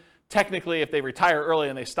period. Technically, if they retire early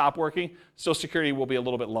and they stop working, Social Security will be a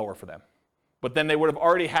little bit lower for them. But then they would have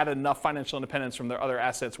already had enough financial independence from their other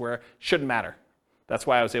assets where it shouldn't matter. That's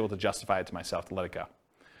why I was able to justify it to myself to let it go.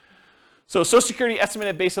 So Social Security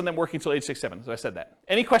estimated based on them working until age 67, so I said that.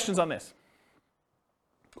 Any questions on this?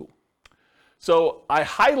 Cool. So I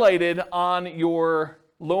highlighted on your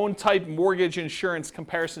loan type mortgage insurance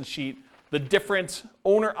comparison sheet the different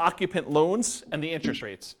owner-occupant loans and the interest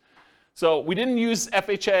rates. So we didn't use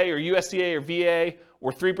FHA or USDA or VA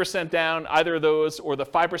or 3% down, either of those, or the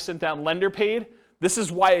 5% down lender paid. This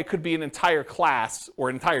is why it could be an entire class or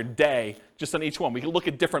an entire day just on each one. We could look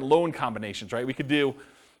at different loan combinations, right? We could do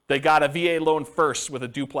They got a VA loan first with a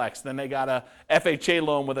duplex, then they got a FHA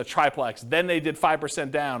loan with a triplex, then they did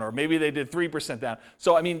 5% down, or maybe they did 3% down.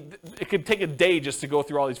 So, I mean, it could take a day just to go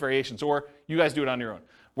through all these variations, or you guys do it on your own.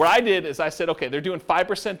 What I did is I said, okay, they're doing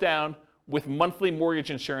 5% down with monthly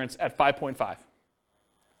mortgage insurance at 5.5.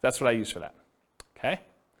 That's what I use for that, okay?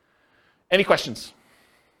 Any questions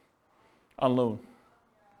on loan?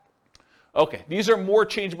 Okay, these are more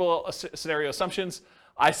changeable scenario assumptions.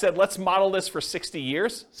 I said, let's model this for 60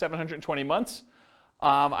 years, 720 months.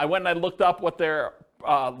 I went and I looked up what their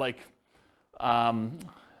kind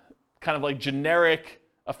of like generic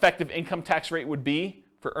effective income tax rate would be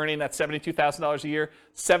for earning that $72,000 a year.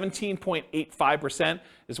 17.85%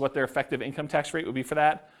 is what their effective income tax rate would be for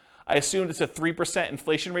that. I assumed it's a 3%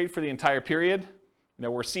 inflation rate for the entire period. You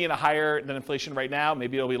know, we're seeing a higher than inflation right now.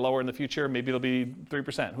 Maybe it'll be lower in the future. Maybe it'll be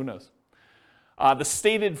 3%. Who knows?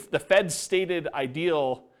 The Fed's stated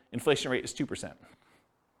ideal inflation rate is 2%,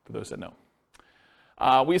 for those that know.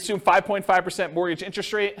 We assume 5.5% mortgage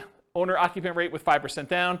interest rate, owner-occupant rate with 5%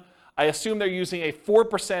 down. I assume they're using a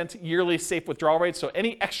 4% yearly safe withdrawal rate. So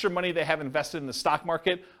any extra money they have invested in the stock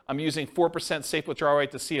market, I'm using 4% safe withdrawal rate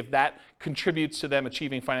to see if that contributes to them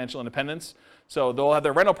achieving financial independence. So they'll have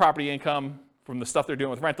their rental property income from the stuff they're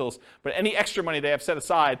doing with rentals, but any extra money they have set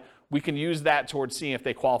aside, we can use that towards seeing if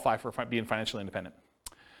they qualify for being financially independent.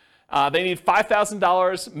 They need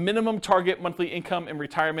 $5,000 minimum target monthly income in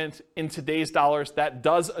retirement in today's dollars. That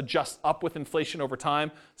does adjust up with inflation over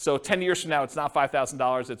time. So 10 years from now, it's not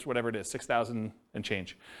 $5,000, it's whatever it is, $6,000 and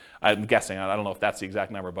change. I'm guessing, I don't know if that's the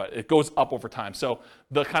exact number, but it goes up over time. So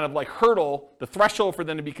the kind of like hurdle, the threshold for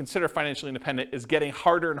them to be considered financially independent is getting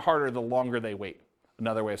harder and harder the longer they wait.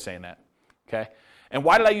 Another way of saying that, okay? And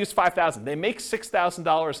why did I use $5,000? They make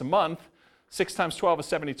 $6,000 a month. 6 times 12 is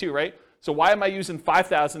 72, right? So why am I using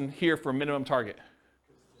 $5,000 here for minimum target?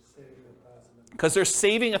 Because they're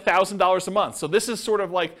saving $1,000 a month. So this is sort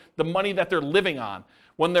of like the money that they're living on.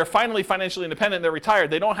 When they're finally financially independent, they're retired,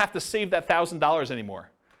 they don't have to save that $1,000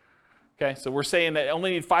 anymore. Okay, so we're saying that they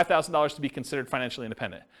only need $5,000 to be considered financially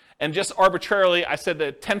independent. And just arbitrarily, I said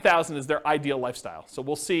that $10,000 is their ideal lifestyle. So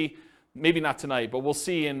we'll see, maybe not tonight, but we'll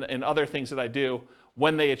see in other things that I do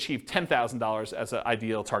when they achieve $10,000 as an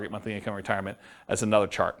ideal target monthly income retirement as another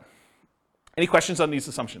chart. Any questions on these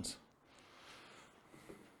assumptions?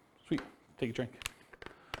 Sweet, take a drink.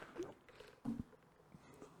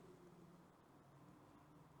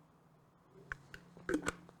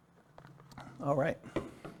 All right.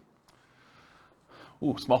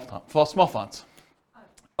 Ooh, small fonts.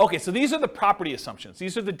 Okay, so these are the property assumptions.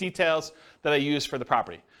 These are the details that I use for the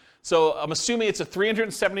property. So I'm assuming it's a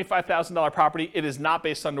 $375,000 property. It is not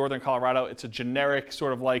based on Northern Colorado. It's a generic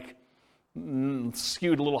sort of like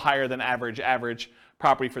skewed a little higher than average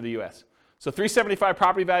property for the US. So 375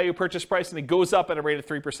 property value, purchase price, and it goes up at a rate of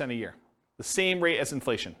 3% a year. The same rate as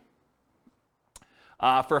inflation.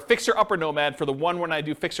 For a fixer-upper Nomad, for the one when I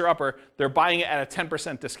do fixer-upper, they're buying it at a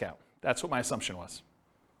 10% discount. That's what my assumption was,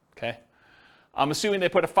 okay? I'm assuming they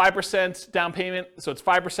put a 5% down payment, so it's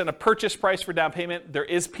 5% of purchase price for down payment. There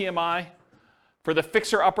is PMI. For the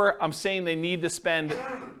fixer-upper, I'm saying they need to spend,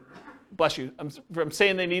 bless you, I'm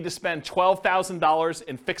saying they need to spend $12,000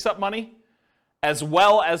 in fix-up money, as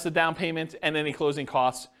well as the down payment and any closing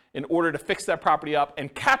costs in order to fix that property up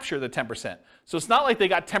and capture the 10%. So it's not like they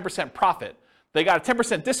got 10% profit. They got a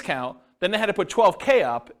 10% discount, then they had to put $12K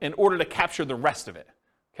up in order to capture the rest of it,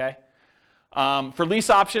 okay? For lease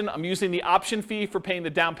option, I'm using the option fee for paying the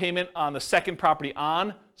down payment on the second property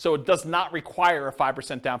on, so it does not require a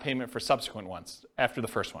 5% down payment for subsequent ones after the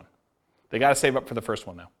first one. They got to save up for the first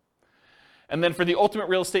one now. And then for the ultimate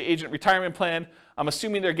real estate agent retirement plan, I'm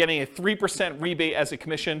assuming they're getting a 3% rebate as a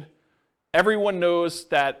commission. Everyone knows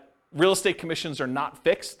that real estate commissions are not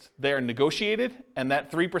fixed. They are negotiated, and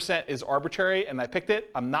that 3% is arbitrary, and I picked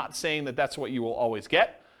it. I'm not saying that that's what you will always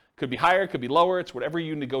get. Could be higher, could be lower. It's whatever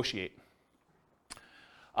you negotiate.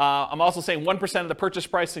 I'm also saying 1% of the purchase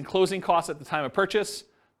price and closing costs at the time of purchase.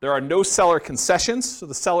 There are no seller concessions, so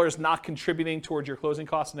the seller is not contributing towards your closing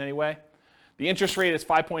costs in any way. The interest rate is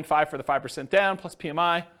 5.5 for the 5% down plus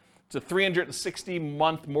PMI. It's a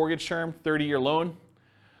 360-month mortgage term, 30-year loan.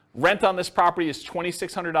 Rent on this property is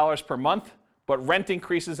 $2,600 per month, but rent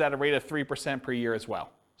increases at a rate of 3% per year as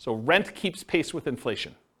well. So rent keeps pace with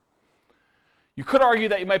inflation. You could argue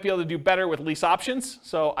that you might be able to do better with lease options.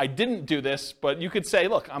 So I didn't do this, but you could say,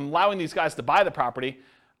 look, I'm allowing these guys to buy the property.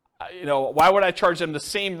 Why would I charge them the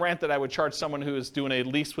same rent that I would charge someone who is doing a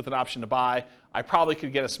lease with an option to buy? I probably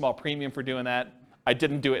could get a small premium for doing that. I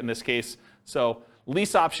didn't do it in this case. So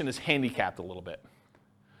lease option is handicapped a little bit.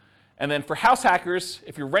 And then for house hackers,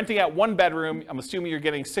 if you're renting out 1 bedroom, I'm assuming you're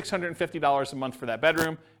getting $650 a month for that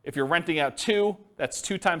bedroom. If you're renting out 2, that's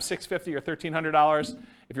 2 times $650 or $1,300.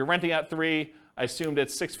 If you're renting out 3, I assumed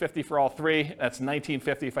it's $650 for all 3. That's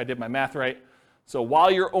 $1,950 if I did my math right. So while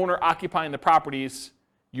you're owner occupying the properties,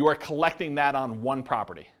 you are collecting that on 1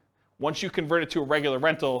 property. Once you convert it to a regular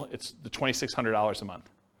rental, it's the $2,600 a month.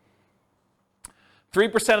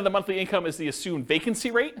 3% of the monthly income is the assumed vacancy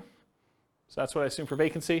rate. So that's what I assume for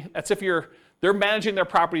vacancy. That's if they're managing their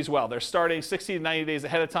properties well. They're starting 60 to 90 days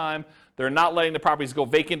ahead of time. They're not letting the properties go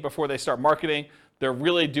vacant before they start marketing. They're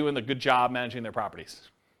really doing a good job managing their properties.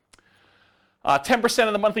 10%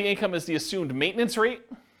 of the monthly income is the assumed maintenance rate.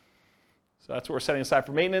 So that's what we're setting aside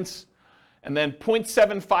for maintenance. And then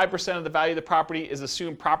 0.75% of the value of the property is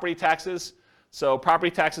assumed property taxes. So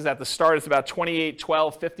property taxes at the start is about $28,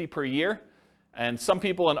 $12, $50 per year. And some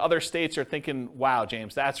people in other states are thinking, wow,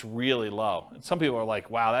 James, that's really low. And some people are like,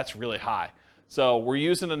 wow, that's really high. So we're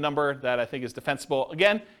using a number that I think is defensible.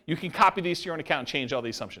 Again, you can copy these to your own account and change all the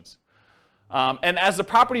assumptions. And as the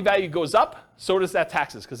property value goes up, so does that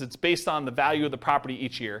taxes, because it's based on the value of the property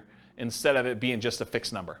each year instead of it being just a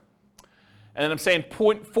fixed number. And then I'm saying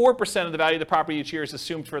 0.4% of the value of the property each year is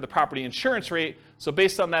assumed for the property insurance rate. So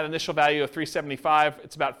based on that initial value of $375,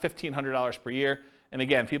 it's about $1,500 per year. And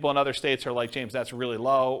again, people in other states are like, James, that's really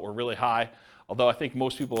low or really high, although I think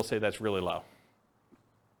most people will say that's really low.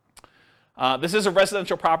 This is a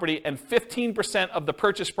residential property, and 15% of the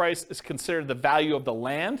purchase price is considered the value of the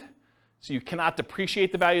land. So you cannot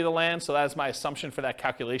depreciate the value of the land, so that is my assumption for that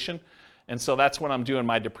calculation. And so that's when I'm doing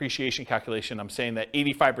my depreciation calculation. I'm saying that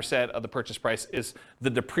 85% of the purchase price is the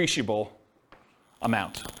depreciable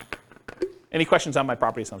amount. Any questions on my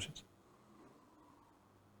property assumptions?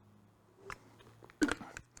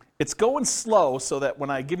 It's going slow so that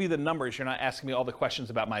when I give you the numbers, you're not asking me all the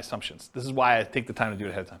questions about my assumptions. This is why I take the time to do it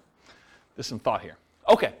ahead of time. There's some thought here.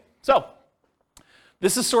 Okay, so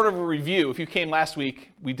this is sort of a review. If you came last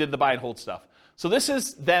week, we did the buy and hold stuff. So this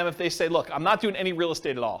is them if they say, look, I'm not doing any real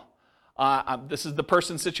estate at all. This is the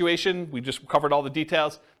person's situation. We just covered all the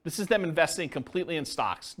details. This is them investing completely in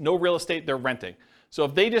stocks. No real estate, they're renting. So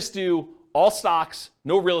if they just do all stocks,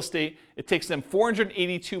 no real estate, it takes them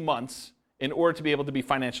 482 months in order to be able to be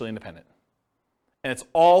financially independent. And it's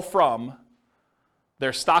all from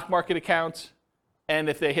their stock market account and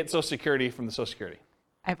if they hit Social Security from the Social Security.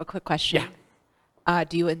 I have a quick question. Yeah.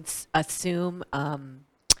 Do you assume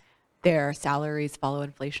their salaries follow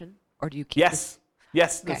inflation, or do you keep Yes.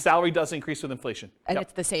 Yes, Okay. the salary does increase with inflation. and Yep.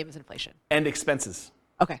 it's the same as inflation? And expenses.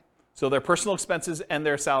 Okay. So their personal expenses and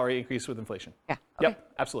their salary increase with inflation. Yeah. Okay.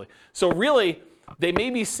 Yep, absolutely. So really, they may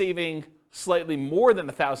be saving slightly more than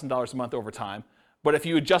 $1,000 a month over time, but if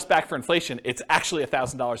you adjust back for inflation, it's actually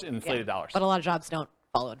 $1,000 in inflated dollars. But a lot of jobs don't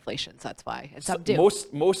follow inflation, so that's why. And So some do.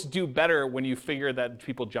 most do better when you figure that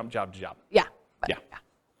people jump job to job. Yeah. but- Yeah.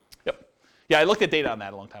 Yep. Yeah, I looked at data on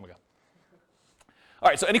that a long time ago. All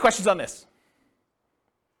right, so any questions on this?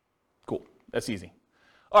 Cool, that's easy.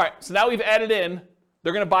 All right, so now we've added in,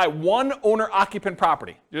 they're gonna buy 1 owner-occupant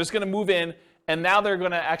property. They're just gonna move in, and now they're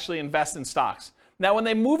gonna actually invest in stocks. Now, when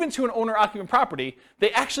they move into an owner-occupant property,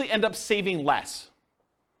 they actually end up saving less,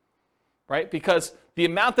 right? Because the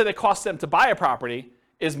amount that it costs them to buy a property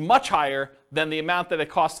is much higher than the amount that it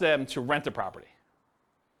costs them to rent a property.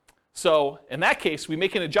 So in that case, we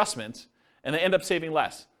make an adjustment, and they end up saving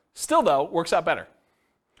less. Still, though, works out better.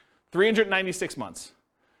 396 months.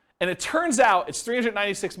 And it turns out it's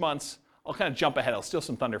 396 months. I'll kind of jump ahead. I'll steal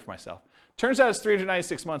some thunder for myself. Turns out it's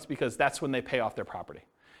 396 months because that's when they pay off their property.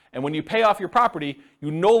 And when you pay off your property,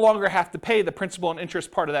 you no longer have to pay the principal and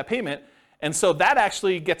interest part of that payment. And so that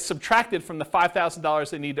actually gets subtracted from the $5,000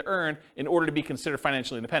 they need to earn in order to be considered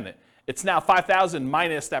financially independent. It's now $5,000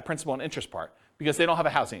 minus that principal and interest part because they don't have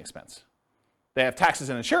a housing expense. They have taxes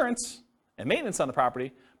and insurance and maintenance on the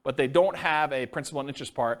property, but they don't have a principal and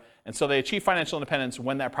interest part. And so they achieve financial independence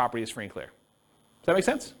when that property is free and clear. Does that make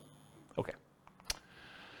sense? Okay.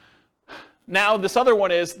 Now this other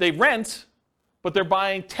one is they rent, but they're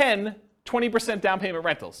buying 20% down payment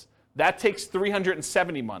rentals. That takes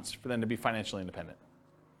 370 months for them to be financially independent.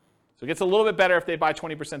 So it gets a little bit better if they buy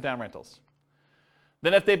 20% down rentals.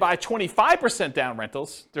 Then if they buy 25% down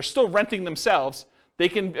rentals, they're still renting themselves, they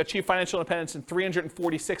can achieve financial independence in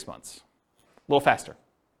 346 months. A little faster.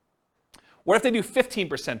 What if they do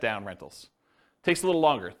 15% down rentals? Takes a little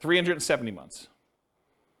longer, 370 months.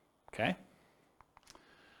 Okay?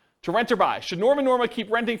 To rent or buy. Should Norm and Norma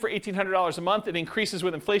keep renting for $1,800 a month? It increases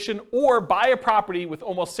with inflation, or buy a property with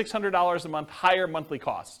almost $600 a month higher monthly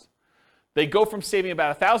cost. They go from saving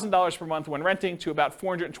about $1,000 per month when renting to about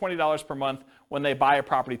 $420 per month when they buy a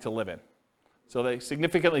property to live in. So they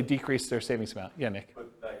significantly decrease their savings amount. Yeah, Nick? But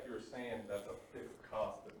like you were saying, that's a fixed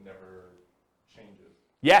cost that never changes.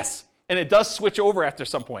 Yes, and it does switch over after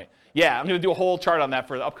some point. Yeah, I'm going to do a whole chart on that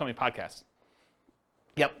for the upcoming podcast.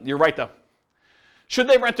 Yep, you're right though. Should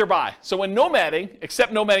they rent or buy? So when nomading,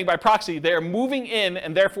 except nomading by proxy, they are moving in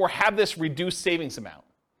and therefore have this reduced savings amount.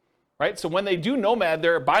 Right? So when they do nomad,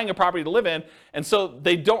 they're buying a property to live in, and so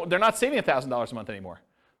they're not saving $1,000 a month anymore.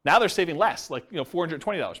 Now they're saving less, like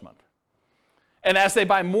 $420 a month. And as they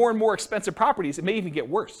buy more and more expensive properties, it may even get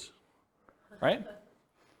worse. Right?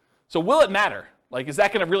 So will it matter? Like, is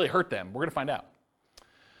that going to really hurt them? We're going to find out.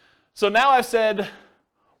 So now I've said,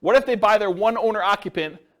 what if they buy their one owner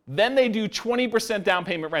occupant, then they do 20% down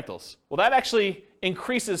payment rentals? Well, that actually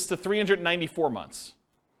increases to 394 months.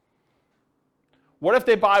 What if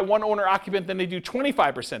they buy one owner occupant, then they do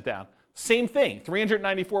 25% down? Same thing,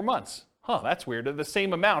 394 months. Huh, that's weird. They're the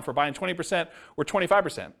same amount for buying 20% or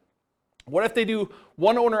 25%. What if they do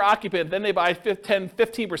one owner occupant, then they buy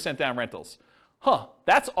 15% down rentals? Huh,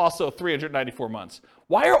 that's also 394 months.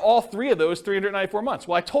 Why are all three of those 394 months?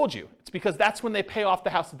 Well, I told you. It's because that's when they pay off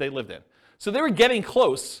the house that they lived in. So they were getting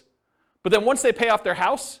close, but then once they pay off their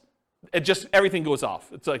house, everything goes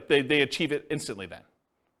off. It's like they achieve it instantly then.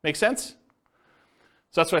 Make sense?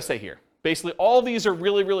 So that's what I say here. Basically, all these are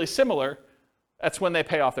really, really similar. That's when they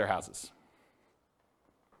pay off their houses.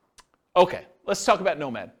 Okay, let's talk about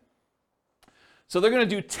Nomad. So they're going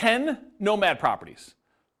to do 10 Nomad properties.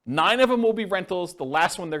 9 of them will be rentals. The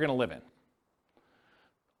last one they're going to live in.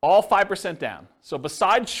 All 5% down. So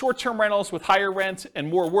besides short-term rentals with higher rent and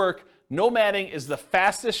more work, nomading is the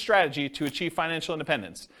fastest strategy to achieve financial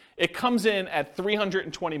independence. It comes in at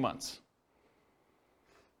 320 months.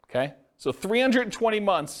 Okay? So 320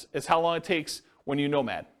 months is how long it takes when you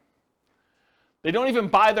nomad. They don't even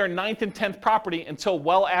buy their 9th and 10th property until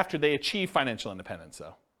well after they achieve financial independence,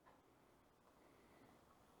 though.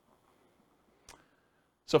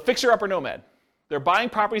 So fixer-upper nomad. They're buying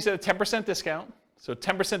properties at a 10% discount. So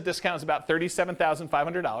 10% discount is about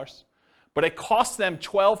 $37,500. But it costs them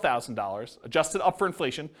 $12,000, adjusted up for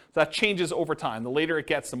inflation. So that changes over time. The later it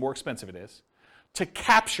gets, the more expensive it is, to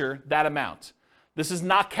capture that amount. This is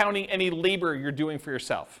not counting any labor you're doing for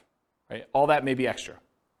yourself. Right? All that may be extra.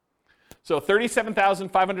 So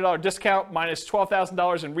 $37,500 discount minus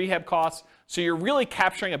 $12,000 in rehab costs. So you're really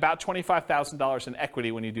capturing about $25,000 in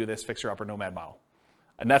equity when you do this fixer-upper nomad model.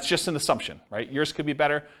 And that's just an assumption, right? Yours could be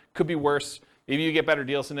better, could be worse. Maybe you get better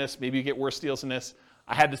deals in this, maybe you get worse deals in this.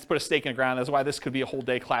 I had to put a stake in the ground. That's why this could be a whole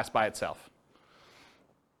day class by itself.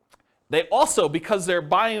 They also, because they're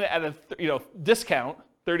buying it at a discount,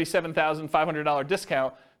 $37,500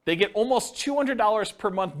 discount, they get almost $200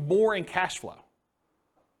 per month more in cash flow.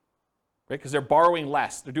 Right? Because they're borrowing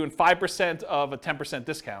less. They're doing 5% of a 10%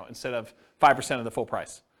 discount instead of 5% of the full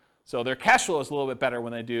price. So their cash flow is a little bit better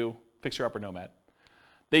when they do fixer-upper nomad.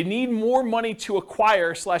 They need more money to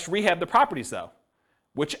acquire/rehab the properties, though,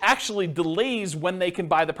 which actually delays when they can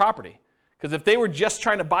buy the property. Because if they were just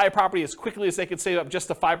trying to buy a property as quickly as they could save up just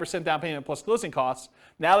a 5% down payment plus closing costs,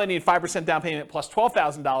 now they need 5% down payment plus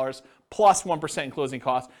 $12,000 plus 1% in closing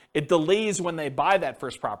costs. It delays when they buy that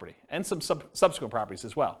first property and some subsequent properties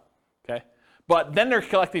as well. Okay? But then they're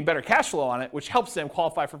collecting better cash flow on it, which helps them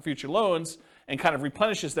qualify for future loans and kind of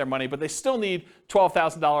replenishes their money, but they still need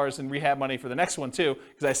 $12,000 in rehab money for the next one too,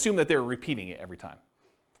 because I assume that they're repeating it every time.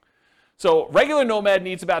 So regular nomad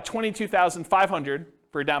needs about $22,500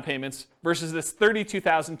 for down payments versus this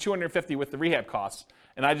 $32,250 with the rehab costs.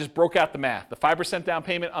 And I just broke out the math. The 5% down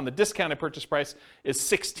payment on the discounted purchase price is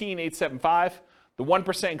 $16,875. The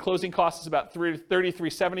 1% in closing costs is about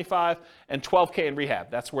 $33,775 and $12K in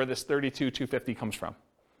rehab. That's where this $32,250 comes from.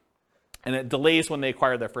 And it delays when they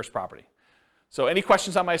acquire their first property. So any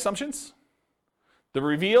questions on my assumptions? The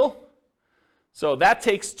reveal? So that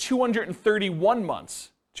takes 231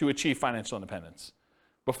 months to achieve financial independence.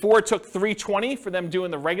 Before it took 320 for them doing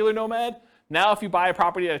the regular nomad. Now if you buy a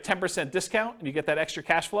property at a 10% discount and you get that extra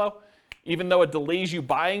cash flow, even though it delays you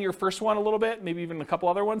buying your first one a little bit, maybe even a couple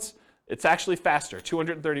other ones, it's actually faster,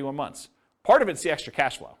 231 months. Part of it's the extra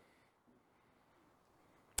cash flow.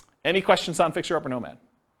 Any questions on fixer-upper nomad?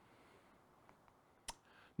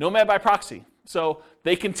 Nomad by proxy. So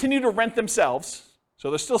they continue to rent themselves,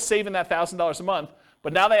 so they're still saving that $1,000 a month,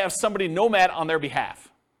 but now they have somebody nomad on their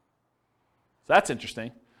behalf. So that's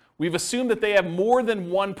interesting. We've assumed that they have more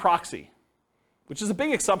than one proxy, which is a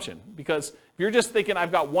big assumption, because if you're just thinking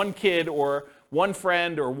I've got one kid or one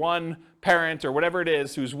friend or one parent or whatever it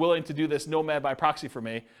is who's willing to do this nomad by proxy for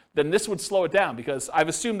me, then this would slow it down, because I've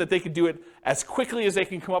assumed that they could do it as quickly as they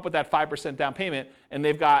can come up with that 5% down payment, and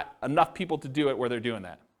they've got enough people to do it where they're doing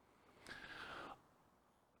that.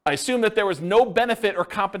 I assumed that there was no benefit or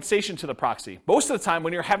compensation to the proxy. Most of the time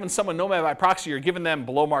when you're having someone nomad by proxy, you're giving them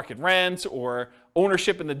below market rent or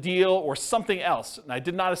ownership in the deal or something else. And I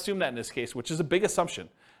did not assume that in this case, which is a big assumption.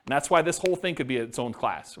 And that's why this whole thing could be its own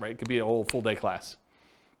class, right? It could be a whole full day class.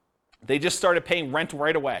 They just started paying rent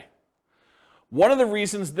right away. One of the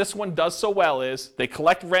reasons this one does so well is they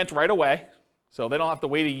collect rent right away, so they don't have to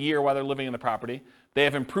wait a year while they're living in the property. They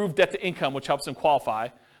have improved debt to income, which helps them qualify.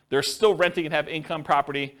 They're still renting and have income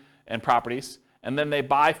property and properties, and then they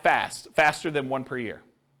buy faster than one per year,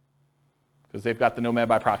 because they've got the Nomad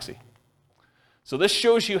by proxy. So this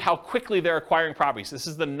shows you how quickly they're acquiring properties. This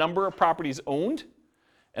is the number of properties owned,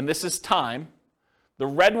 and this is time. The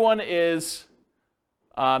red one is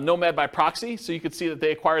Nomad by proxy, so you can see that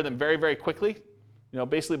they acquire them very, very quickly.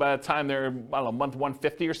 Basically by the time they're, month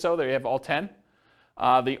 150 or so, they have all 10.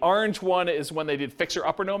 The orange one is when they did Fixer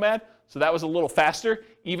Upper Nomad, so that was a little faster,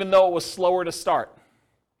 even though it was slower to start.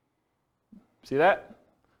 See that?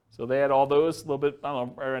 So they had all those, a little bit,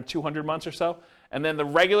 around 200 months or so. And then the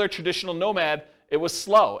regular traditional Nomad, it was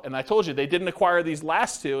slow. And I told you, they didn't acquire these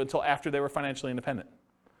last two until after they were financially independent.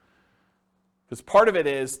 Because part of it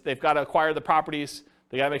is they've got to acquire the properties,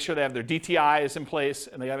 they got to make sure they have their DTIs in place,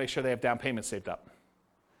 and they got to make sure they have down payments saved up.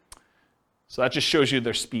 So that just shows you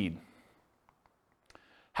their speed.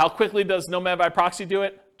 How quickly does Nomad by proxy do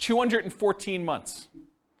it? 214 months.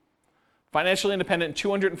 Financially independent,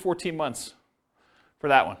 214 months for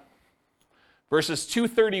that one. Versus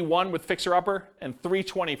 231 with Fixer Upper and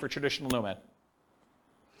 320 for traditional Nomad.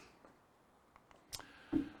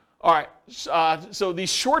 All right, so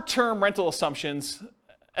these short-term rental assumptions,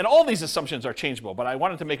 and all these assumptions are changeable, but I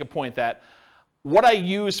wanted to make a point that what I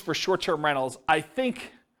use for short-term rentals, I think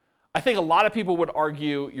a lot of people would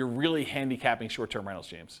argue you're really handicapping short-term rentals,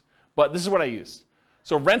 James. But this is what I use.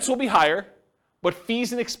 So rents will be higher, but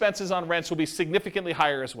fees and expenses on rents will be significantly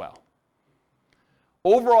higher as well.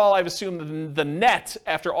 Overall, I've assumed the net,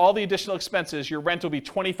 after all the additional expenses, your rent will be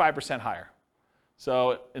 25% higher.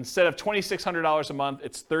 So instead of $2,600 a month,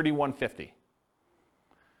 it's $3,150.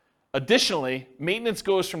 Additionally, maintenance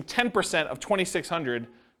goes from 10% of $2,600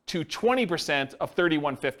 to 20% of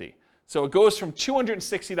 $3,150. So it goes from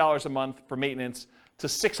 $260 a month for maintenance to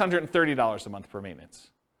 $630 a month for maintenance.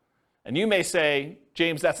 And you may say,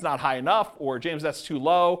 James, that's not high enough, or James, that's too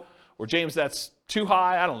low, or James, that's too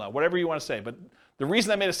high. I don't know, whatever you want to say. But the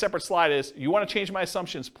reason I made a separate slide is, you want to change my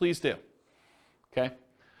assumptions, please do. Okay?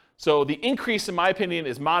 So the increase, in my opinion,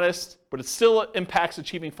 is modest, but it still impacts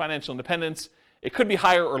achieving financial independence. It could be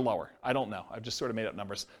higher or lower. I don't know. I've just sort of made up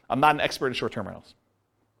numbers. I'm not an expert in short-term rentals.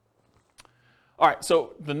 All right,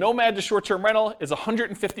 so the Nomad to short-term rental is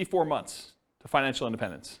 154 months to financial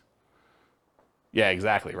independence. Yeah,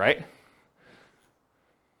 exactly, right?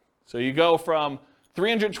 So you go from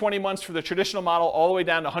 320 months for the traditional model all the way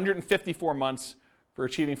down to 154 months for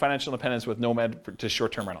achieving financial independence with Nomad to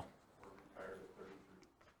short-term rental.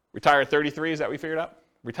 Retire at 33, is that what we figured out?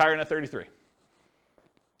 Retiring at 33.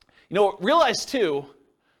 Realize too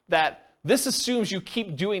that this assumes you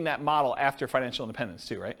keep doing that model after financial independence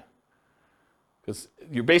too, right? Because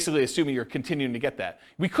you're basically assuming you're continuing to get that.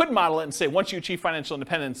 We could model it and say, once you achieve financial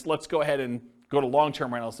independence, let's go ahead and go to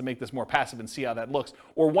long-term rentals to make this more passive and see how that looks.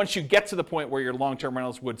 Or once you get to the point where your long-term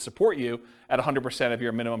rentals would support you at 100% of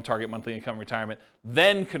your minimum target monthly income retirement,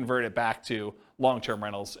 then convert it back to long-term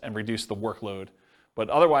rentals and reduce the workload. But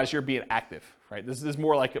otherwise, you're being active, right? This is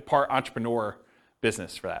more like a part entrepreneur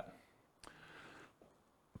business for that.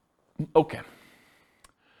 Okay.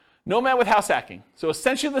 Nomad with house hacking. So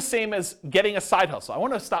essentially the same as getting a side hustle. I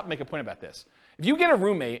want to stop and make a point about this. If you get a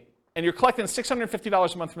roommate and you're collecting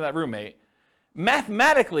 $650 a month from that roommate,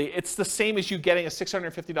 mathematically it's the same as you getting a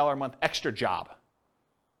 $650 a month extra job,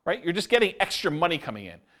 right? You're just getting extra money coming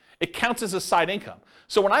in. It counts as a side income.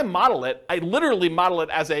 So when I model it, I literally model it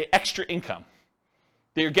as an extra income.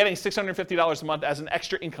 That you're getting $650 a month as an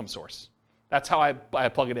extra income source. That's how I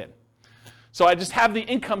plug it in. So I just have the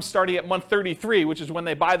income starting at month 33, which is when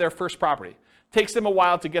they buy their first property. Takes them a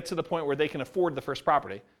while to get to the point where they can afford the first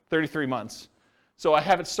property, 33 months. So I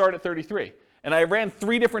have it start at 33. And I ran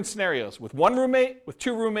 3 different scenarios, with 1 roommate, with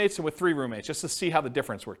 2 roommates, and with 3 roommates, just to see how the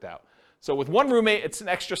difference worked out. So with 1 roommate, it's an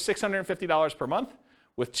extra $650 per month.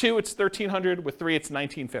 With 2, it's $1,300. With 3, it's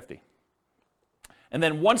 $1,950. And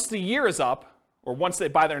then once the year is up, or once they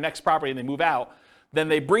buy their next property and they move out, then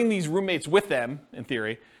they bring these roommates with them, in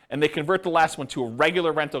theory, and they convert the last one to a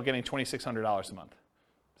regular rental getting $2,600 a month. Does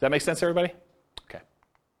that make sense to everybody? Okay.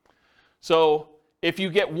 So if you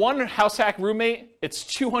get 1 house hack roommate, it's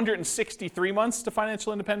 263 months to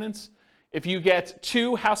financial independence. If you get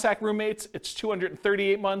 2 house hack roommates, it's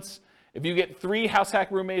 238 months. If you get 3 house hack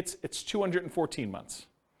roommates, it's 214 months.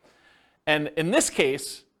 And in this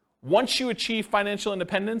case, once you achieve financial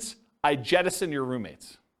independence, I jettison your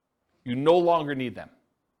roommates. You no longer need them.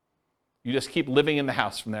 You just keep living in the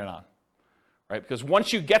house from there on, right? Because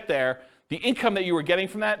once you get there, the income that you were getting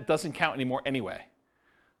from that doesn't count anymore anyway.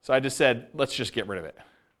 So I just said, let's just get rid of it.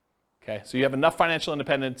 Okay, so you have enough financial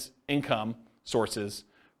independence income sources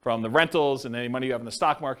from the rentals and any money you have in the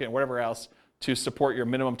stock market and whatever else to support your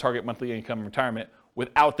minimum target monthly income in retirement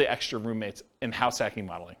without the extra roommates in house hacking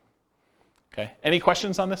modeling. Okay, any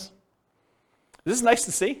questions on this? This is nice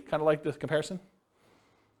to see, kind of like the comparison.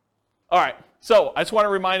 All right, so I just want to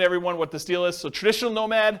remind everyone what this deal is. So traditional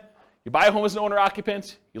Nomad, you buy a home as an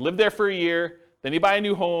owner-occupant, you live there for a year, then you buy a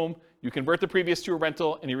new home, you convert the previous to a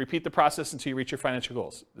rental, and you repeat the process until you reach your financial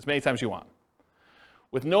goals, as many times as you want.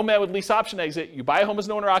 With Nomad with lease option exit, you buy a home as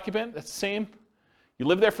an owner-occupant, that's the same. You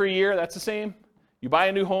live there for a year, that's the same. You buy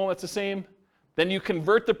a new home, that's the same. Then you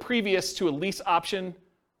convert the previous to a lease option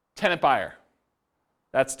tenant buyer.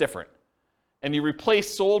 That's different. And you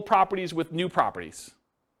replace sold properties with new properties.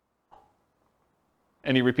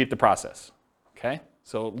 And you repeat the process, okay?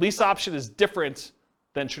 So lease option is different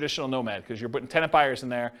than traditional Nomad because you're putting tenant buyers in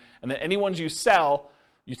there, and then any ones you sell,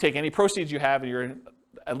 you take any proceeds you have, and you're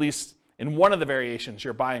at least in one of the variations,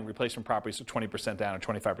 you're buying replacement properties with 20% down or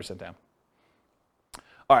 25% down.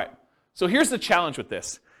 All right, so here's the challenge with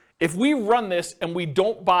this. If we run this and we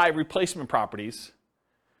don't buy replacement properties,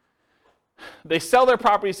 they sell their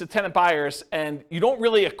properties to tenant buyers, and you don't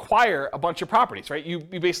really acquire a bunch of properties, right? You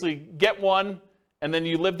basically get one, and then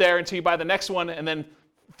you live there until you buy the next one, and then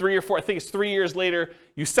 3 or 4, I think it's 3 years later,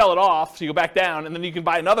 you sell it off, so you go back down, and then you can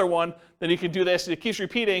buy another one, then you can do this, and it keeps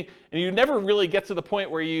repeating, and you never really get to the point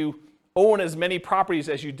where you own as many properties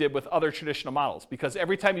as you did with other traditional models, because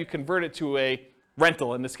every time you convert it to a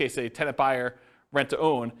rental, in this case a tenant buyer, rent to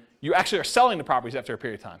own, you actually are selling the properties after a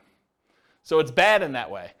period of time. So it's bad in that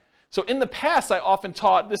way. So in the past, I often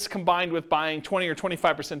taught this combined with buying 20 or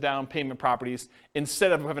 25% down payment properties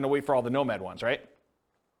instead of having to wait for all the Nomad ones, right?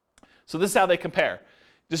 So this is how they compare.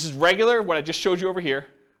 This is regular, what I just showed you over here.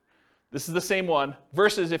 This is the same one,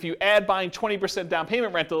 versus if you add buying 20% down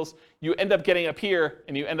payment rentals, you end up getting up here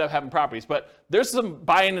and you end up having properties. But there's some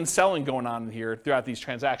buying and selling going on here throughout these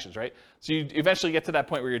transactions, right? So you eventually get to that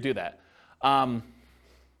point where you do that.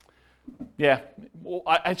 Yeah, well,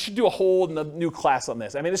 I should do a whole new class on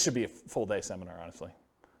this. I mean, this should be a full day seminar, honestly,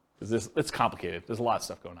 because it's complicated. There's a lot of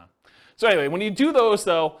stuff going on. So anyway, when you do those,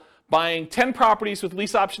 though, buying 10 properties with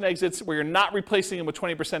lease option exits where you're not replacing them with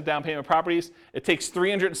 20% down payment properties, it takes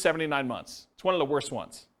 379 months. It's one of the worst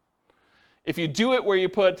ones. If you do it where you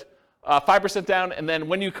put 5% down, and then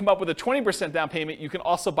when you come up with a 20% down payment, you can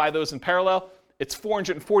also buy those in parallel, it's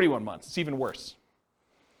 441 months. It's even worse.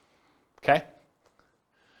 Okay?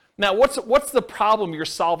 Now, what's the problem you're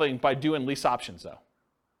solving by doing lease options, though?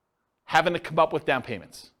 Having to come up with down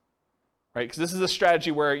payments, right? Because this is a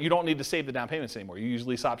strategy where you don't need to save the down payments anymore. You use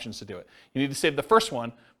lease options to do it. You need to save the first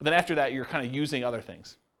one, but then after that, you're kind of using other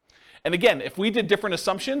things. And again, if we did different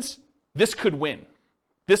assumptions, this could win.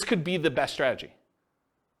 This could be the best strategy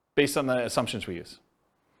based on the assumptions we use.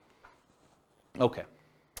 Okay.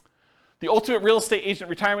 The ultimate real estate agent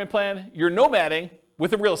retirement plan, you're nomading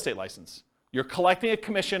with a real estate license. You're collecting a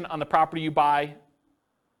commission on the property you buy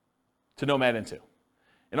to Nomad into.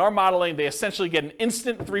 In our modeling, they essentially get an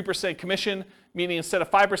instant 3% commission, meaning instead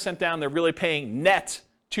of 5% down, they're really paying net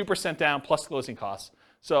 2% down plus closing costs.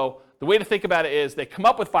 So the way to think about it is they come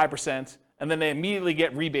up with 5%, and then they immediately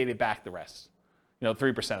get rebated back the rest.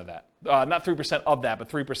 3% of that. Not 3% of that, but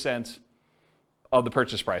 3% of the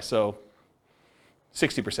purchase price, so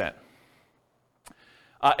 60%.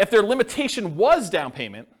 If their limitation was down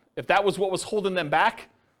payment, if that was what was holding them back,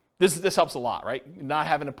 this helps a lot, right? Not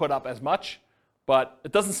having to put up as much, but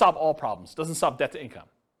it doesn't solve all problems. It doesn't solve debt to income.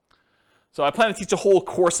 So I plan to teach a whole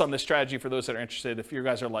course on this strategy for those that are interested. If you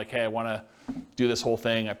guys are like, hey, I want to do this whole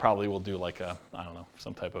thing, I probably will do like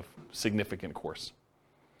some type of significant course.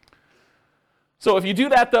 So if you do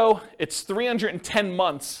that, though, it's 310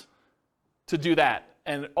 months to do that.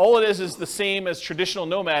 And all it is the same as traditional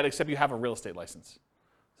Nomad, except you have a real estate license.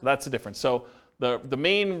 So that's the difference. So the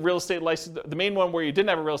main real estate license, the main one where you didn't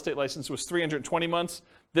have a real estate license was 320 months.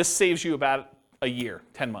 This saves you about a year,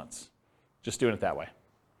 10 months, just doing it that way.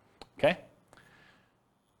 Okay?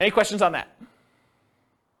 Any questions on that?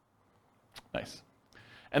 Nice.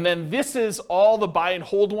 And then this is all the buy and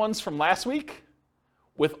hold ones from last week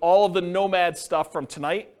with all of the Nomad stuff from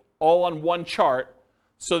tonight, all on one chart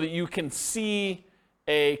so that you can see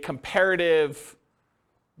a comparative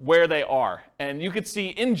where they are. And you could see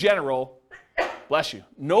in general, bless you,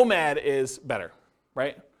 Nomad is better,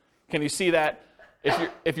 right? Can you see that?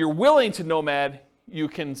 If you're willing to Nomad, you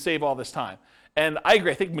can save all this time. And I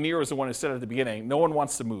agree. I think Munir was the one who said at the beginning, no one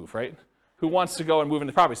wants to move, right? Who wants to go and move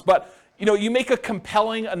into properties? But you make a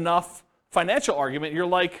compelling enough financial argument. You're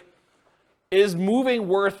like, is moving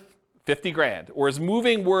worth 50 grand? Or is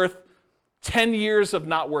moving worth 10 years of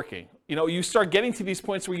not working? You start getting to these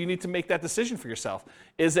points where you need to make that decision for yourself.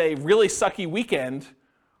 Is a really sucky weekend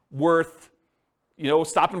worth,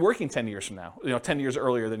 stopping working 10 years from now? 10 years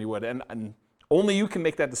earlier than you would. And only you can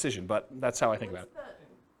make that decision, but that's how I think about it. What's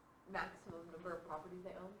the maximum number of properties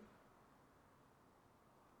they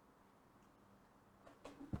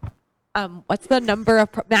own? What's the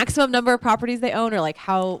maximum number of properties they own, or like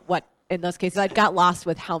what in those cases? I got lost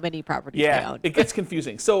with how many properties they own. Yeah, it gets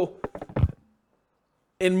confusing. So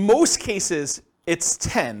in most cases, it's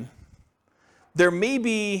 10. There may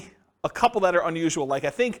be a couple that are unusual. Like I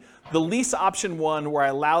think the lease option one where I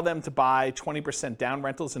allow them to buy 20% down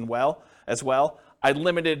rentals as well, I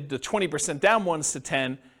limited the 20% down ones to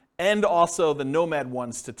 10 and also the Nomad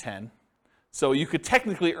ones to 10. So you could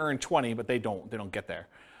technically earn 20, but they don't get there.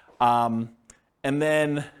 And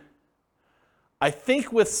then I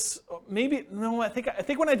think I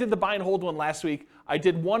think when I did the buy and hold one last week, I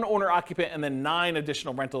did one owner occupant and then 9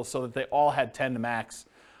 additional rentals so that they all had 10 to max.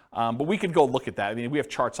 But we could go look at that. I mean, we have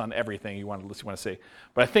charts on everything you want to see.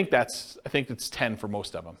 But I think it's 10 for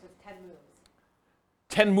most of them. So it's 10 moves.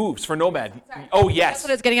 10 moves for Nomad. Sorry. Oh, yes. That's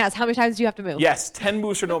what it's getting at. Is how many times do you have to move? Yes, 10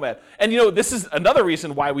 moves for Nomad. And this is another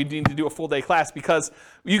reason why we need to do a full day class, because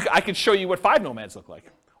I could show you what 5 Nomads look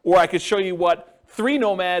like. Or I could show you what 3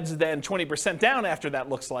 Nomads, then 20% down after that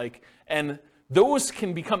looks like. And those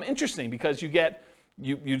can become interesting because you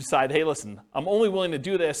decide, hey, listen, I'm only willing to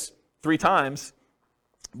do this 3 times,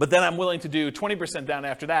 but then I'm willing to do 20% down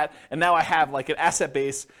after that. And now I have like an asset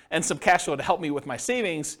base and some cash flow to help me with my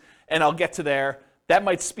savings, and I'll get to there. That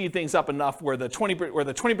might speed things up enough where the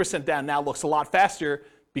 20% down now looks a lot faster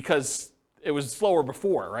because it was slower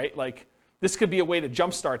before, right? Like this could be a way to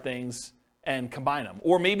jumpstart things and combine them.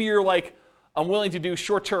 Or maybe you're like, I'm willing to do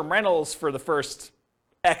short-term rentals for the first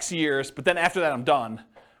X years, but then after that I'm done.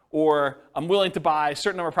 Or I'm willing to buy a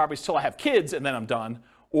certain number of properties till I have kids and then I'm done.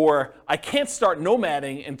 Or I can't start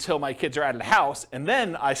nomading until my kids are out of the house and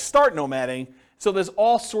then I start nomading. So there's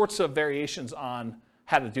all sorts of variations on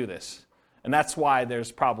how to do this. And that's why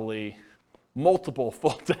there's probably multiple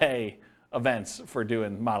full-day events for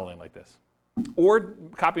doing modeling like this. Or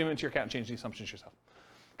copy them into your account and change the assumptions yourself.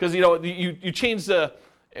 Because you change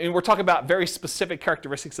and we're talking about very specific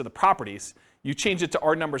characteristics of the properties. You change it to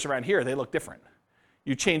our numbers around here, they look different.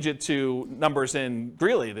 You change it to numbers in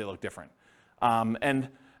Greeley, they look different. And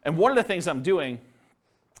one of the things I'm doing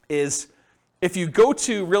is if you go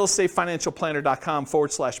to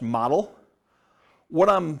realestatefinancialplanner.com/model, what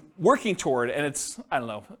I'm working toward, and it's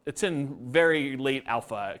in very late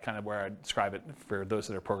alpha, kind of where I describe it for those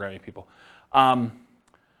that are programming people. I'm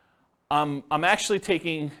actually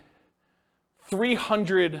taking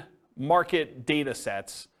 300 market data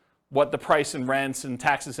sets, what the price and rents and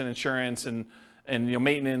taxes and insurance and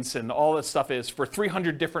maintenance and all that stuff is for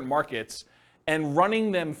 300 different markets, and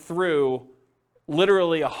running them through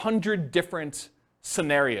literally 100 different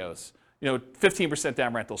scenarios. 15%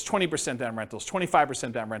 down rentals, 20% down rentals,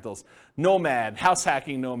 25% down rentals, Nomad, house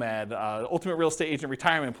hacking Nomad, ultimate real estate agent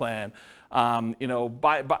retirement plan,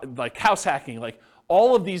 like house hacking, like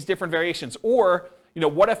all of these different variations. Or,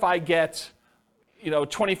 what if I get,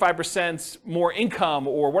 25% more income,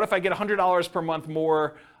 or what if I get $100 per month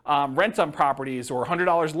more rent on properties, or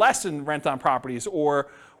 $100 less in rent on properties,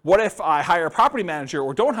 or what if I hire a property manager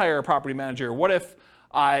or don't hire a property manager? What if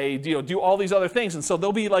I do all these other things? And so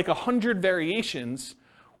there'll be like 100 variations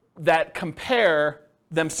that compare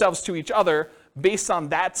themselves to each other based on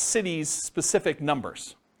that city's specific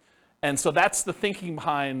numbers. And so that's the thinking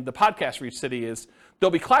behind the podcast for each city is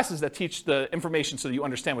there'll be classes that teach the information so that you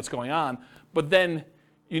understand what's going on, but then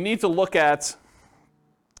you need to look at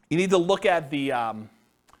the, I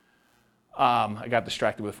got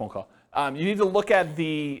distracted with a phone call. You need to look at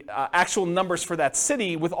the actual numbers for that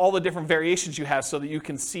city with all the different variations you have so that you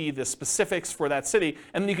can see the specifics for that city.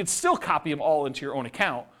 And then you could still copy them all into your own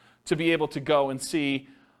account to be able to go and see,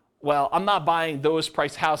 well, I'm not buying those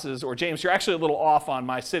price houses, or James, you're actually a little off on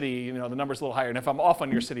my city, the number's a little higher. And if I'm off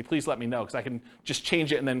on your city, please let me know, because I can just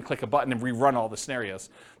change it and then click a button and rerun all the scenarios.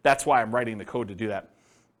 That's why I'm writing the code to do that.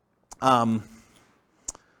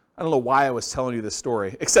 I don't know why I was telling you this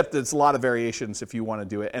story, except it's a lot of variations if you want to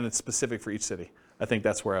do it, and it's specific for each city. I think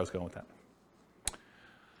that's where I was going with that.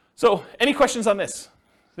 So, any questions on this?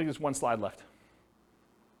 I think there's one slide left.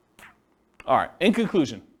 All right, in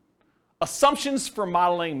conclusion, assumptions for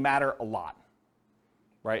modeling matter a lot.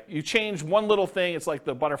 right? You change one little thing, it's like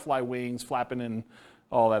the butterfly wings flapping and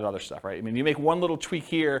all that other stuff, right? I mean, you make one little tweak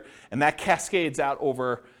here, and that cascades out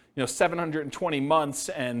over 720 months,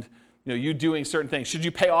 and you doing certain things. Should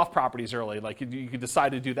you pay off properties early? Like you could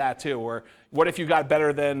decide to do that too. Or what if you got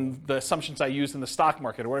better than the assumptions I used in the stock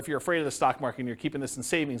market? Or what if you're afraid of the stock market and you're keeping this in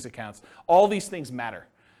savings accounts? All these things matter.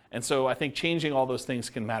 And so I think changing all those things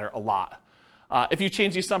can matter a lot. If you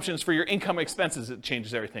change the assumptions for your income expenses, it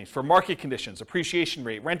changes everything. For market conditions, appreciation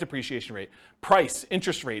rate, rent appreciation rate, price,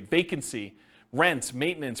 interest rate, vacancy, rent,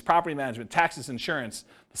 maintenance, property management, taxes, insurance,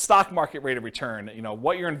 the stock market rate of return,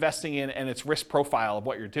 what you're investing in and its risk profile of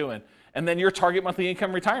what you're doing, and then your target monthly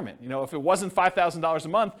income retirement. If it wasn't $5,000 a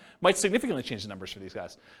month, might significantly change the numbers for these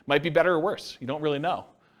guys. Might be better or worse. You don't really know.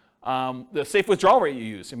 The safe withdrawal rate you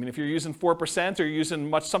use. I mean, if you're using 4% or you're using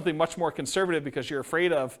something much more conservative because you're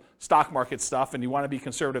afraid of stock market stuff and you want to be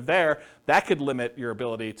conservative there, that could limit your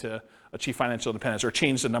ability to achieve financial independence or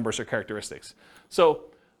change the numbers or characteristics. So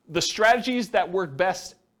the strategies that work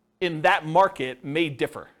best in that market may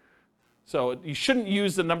differ. So you shouldn't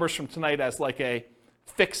use the numbers from tonight as like a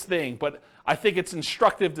fixed thing, but I think it's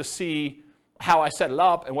instructive to see how I set it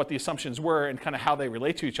up and what the assumptions were and kind of how they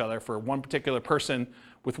relate to each other for one particular person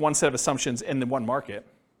with one set of assumptions in the one market.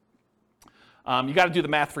 You got to do the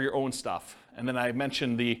math for your own stuff. And then I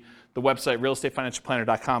mentioned the website,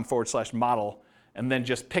 realestatefinancialplanner.com/model, and then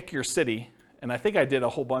just pick your city. And I think I did a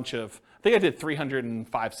whole bunch of, I think I did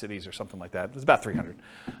 305 cities or something like that. It was about 300.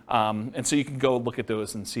 And so you can go look at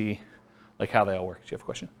those and see like how they all work. Do you have a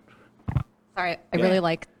question? Sorry, I really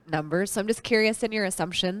like numbers. So I'm just curious in your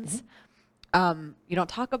assumptions. You don't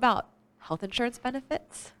talk about health insurance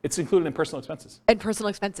benefits? It's included in personal expenses. And personal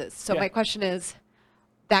expenses. So my question is,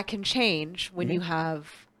 that can change when you have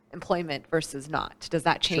employment versus not. Does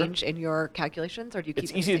that change in your calculations, or do you keep it?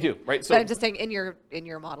 It's easy to do, right? So I'm just saying, in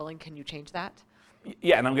your modeling, can you change that?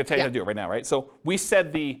 Yeah, and I'm going to tell you how to do it right now, right? So we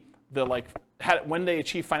said when they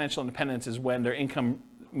achieve financial independence is when their income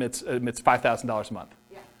emits $5,000 a month.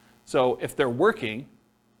 Yeah. So if they're working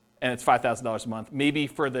and it's $5,000 a month, maybe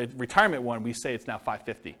for the retirement one, we say it's now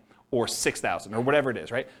 $550 or $6,000 or whatever it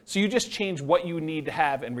is, right? So you just change what you need to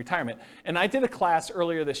have in retirement. And I did a class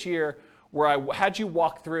earlier this year where I had you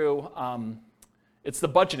walk through, it's the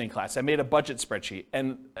budgeting class. I made a budget spreadsheet.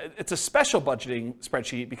 And it's a special budgeting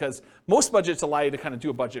spreadsheet because most budgets allow you to kind of do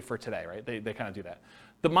a budget for today, right? They kind of do that.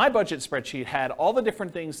 My budget spreadsheet had all the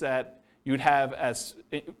different things that you'd have as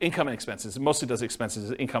income and expenses. It mostly does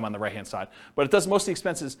expenses, income on the right-hand side. But it does mostly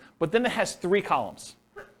expenses. But then it has 3 columns.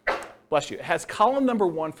 Bless you. It has column number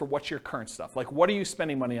 1 for what's your current stuff. Like, what are you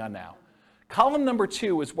spending money on now? Column number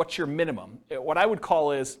 2 is what's your minimum. What I would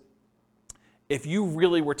call is, if you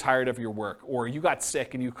really were tired of your work, or you got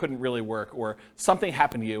sick and you couldn't really work, or something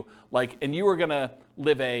happened to you, and you were going to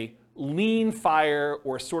live a lean fire,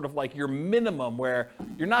 or sort of like your minimum where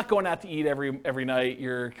you're not going out to eat every night,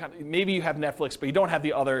 maybe you have Netflix, but you don't have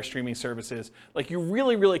the other streaming services. Like, you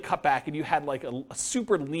really, really cut back and you had like a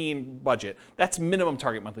super lean budget. That's minimum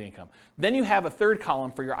target monthly income. Then you have a third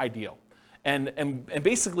column for your ideal. And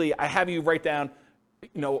basically, I have you write down,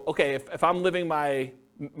 okay, if I'm living my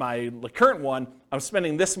current one, I'm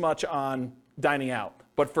spending this much on dining out.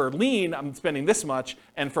 But for lean, I'm spending this much,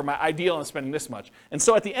 and for my ideal, I'm spending this much. And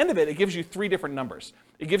so at the end of it, it gives you 3 different numbers.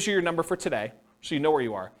 It gives you your number for today, so you know where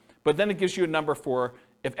you are. But then it gives you a number for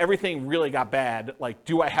if everything really got bad, like,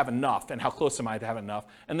 do I have enough, and how close am I to have enough?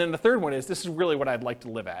 And then the third one is, this is really what I'd like to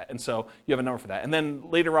live at. And so you have a number for that. And then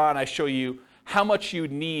later on, I show you how much you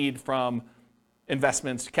need from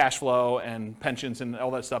investments, cash flow, and pensions, and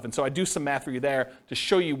all that stuff. And so I do some math for you there to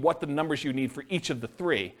show you what the numbers you need for each of the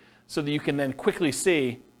 3, so that you can then quickly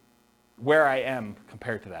see where I am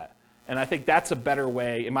compared to that. And I think that's a better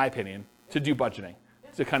way, in my opinion, to do budgeting,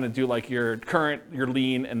 to kind of do like your current, your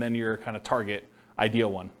lean, and then your kind of target ideal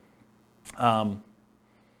one.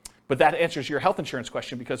 But that answers your health insurance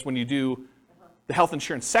question, because when you do the health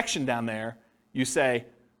insurance section down there, you say,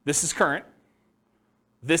 this is current.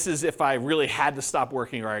 This is if I really had to stop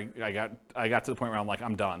working, or I got to the point where I'm like,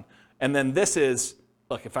 I'm done. And then this is,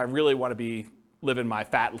 look, if I really want to be living my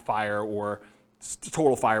fat fire or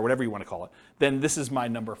total fire, whatever you want to call it, then this is my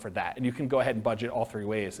number for that. And you can go ahead and budget all 3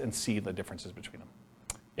 ways and see the differences between them.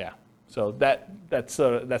 Yeah. So that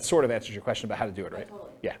sort of answers your question about how to do it, right? Totally.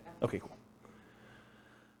 Yeah. Okay, cool.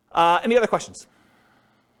 Any other questions?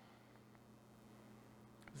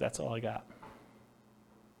 That's all I got.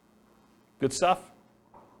 Good stuff?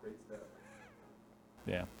 Great stuff.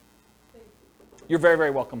 Yeah. You're very, very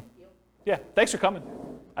welcome. Yeah, thanks for coming.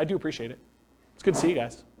 I do appreciate it. It's good to see you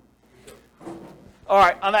guys. All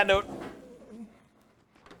right, on that note,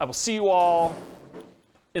 I will see you all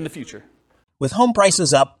in the future. With home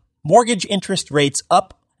prices up, mortgage interest rates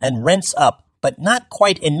up, and rents up, but not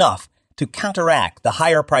quite enough to counteract the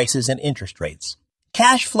higher prices and interest rates.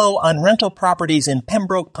 Cash flow on rental properties in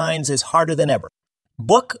Pembroke Pines is harder than ever.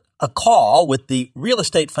 Book a call with the Real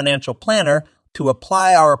Estate Financial Planner to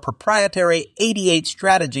apply our proprietary 88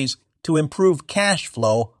 strategies to improve cash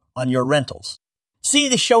flow on your rentals. See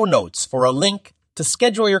the show notes for a link to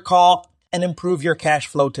schedule your call and improve your cash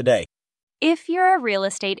flow today. If you're a real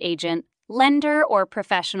estate agent, lender, or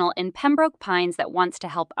professional in Pembroke Pines that wants to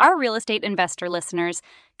help our real estate investor listeners,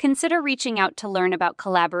 consider reaching out to learn about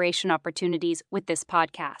collaboration opportunities with this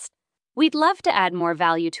podcast. We'd love to add more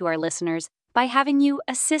value to our listeners by having you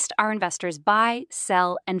assist our investors buy,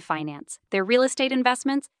 sell, and finance their real estate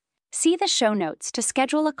investments. See the show notes to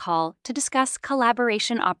schedule a call to discuss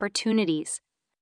collaboration opportunities.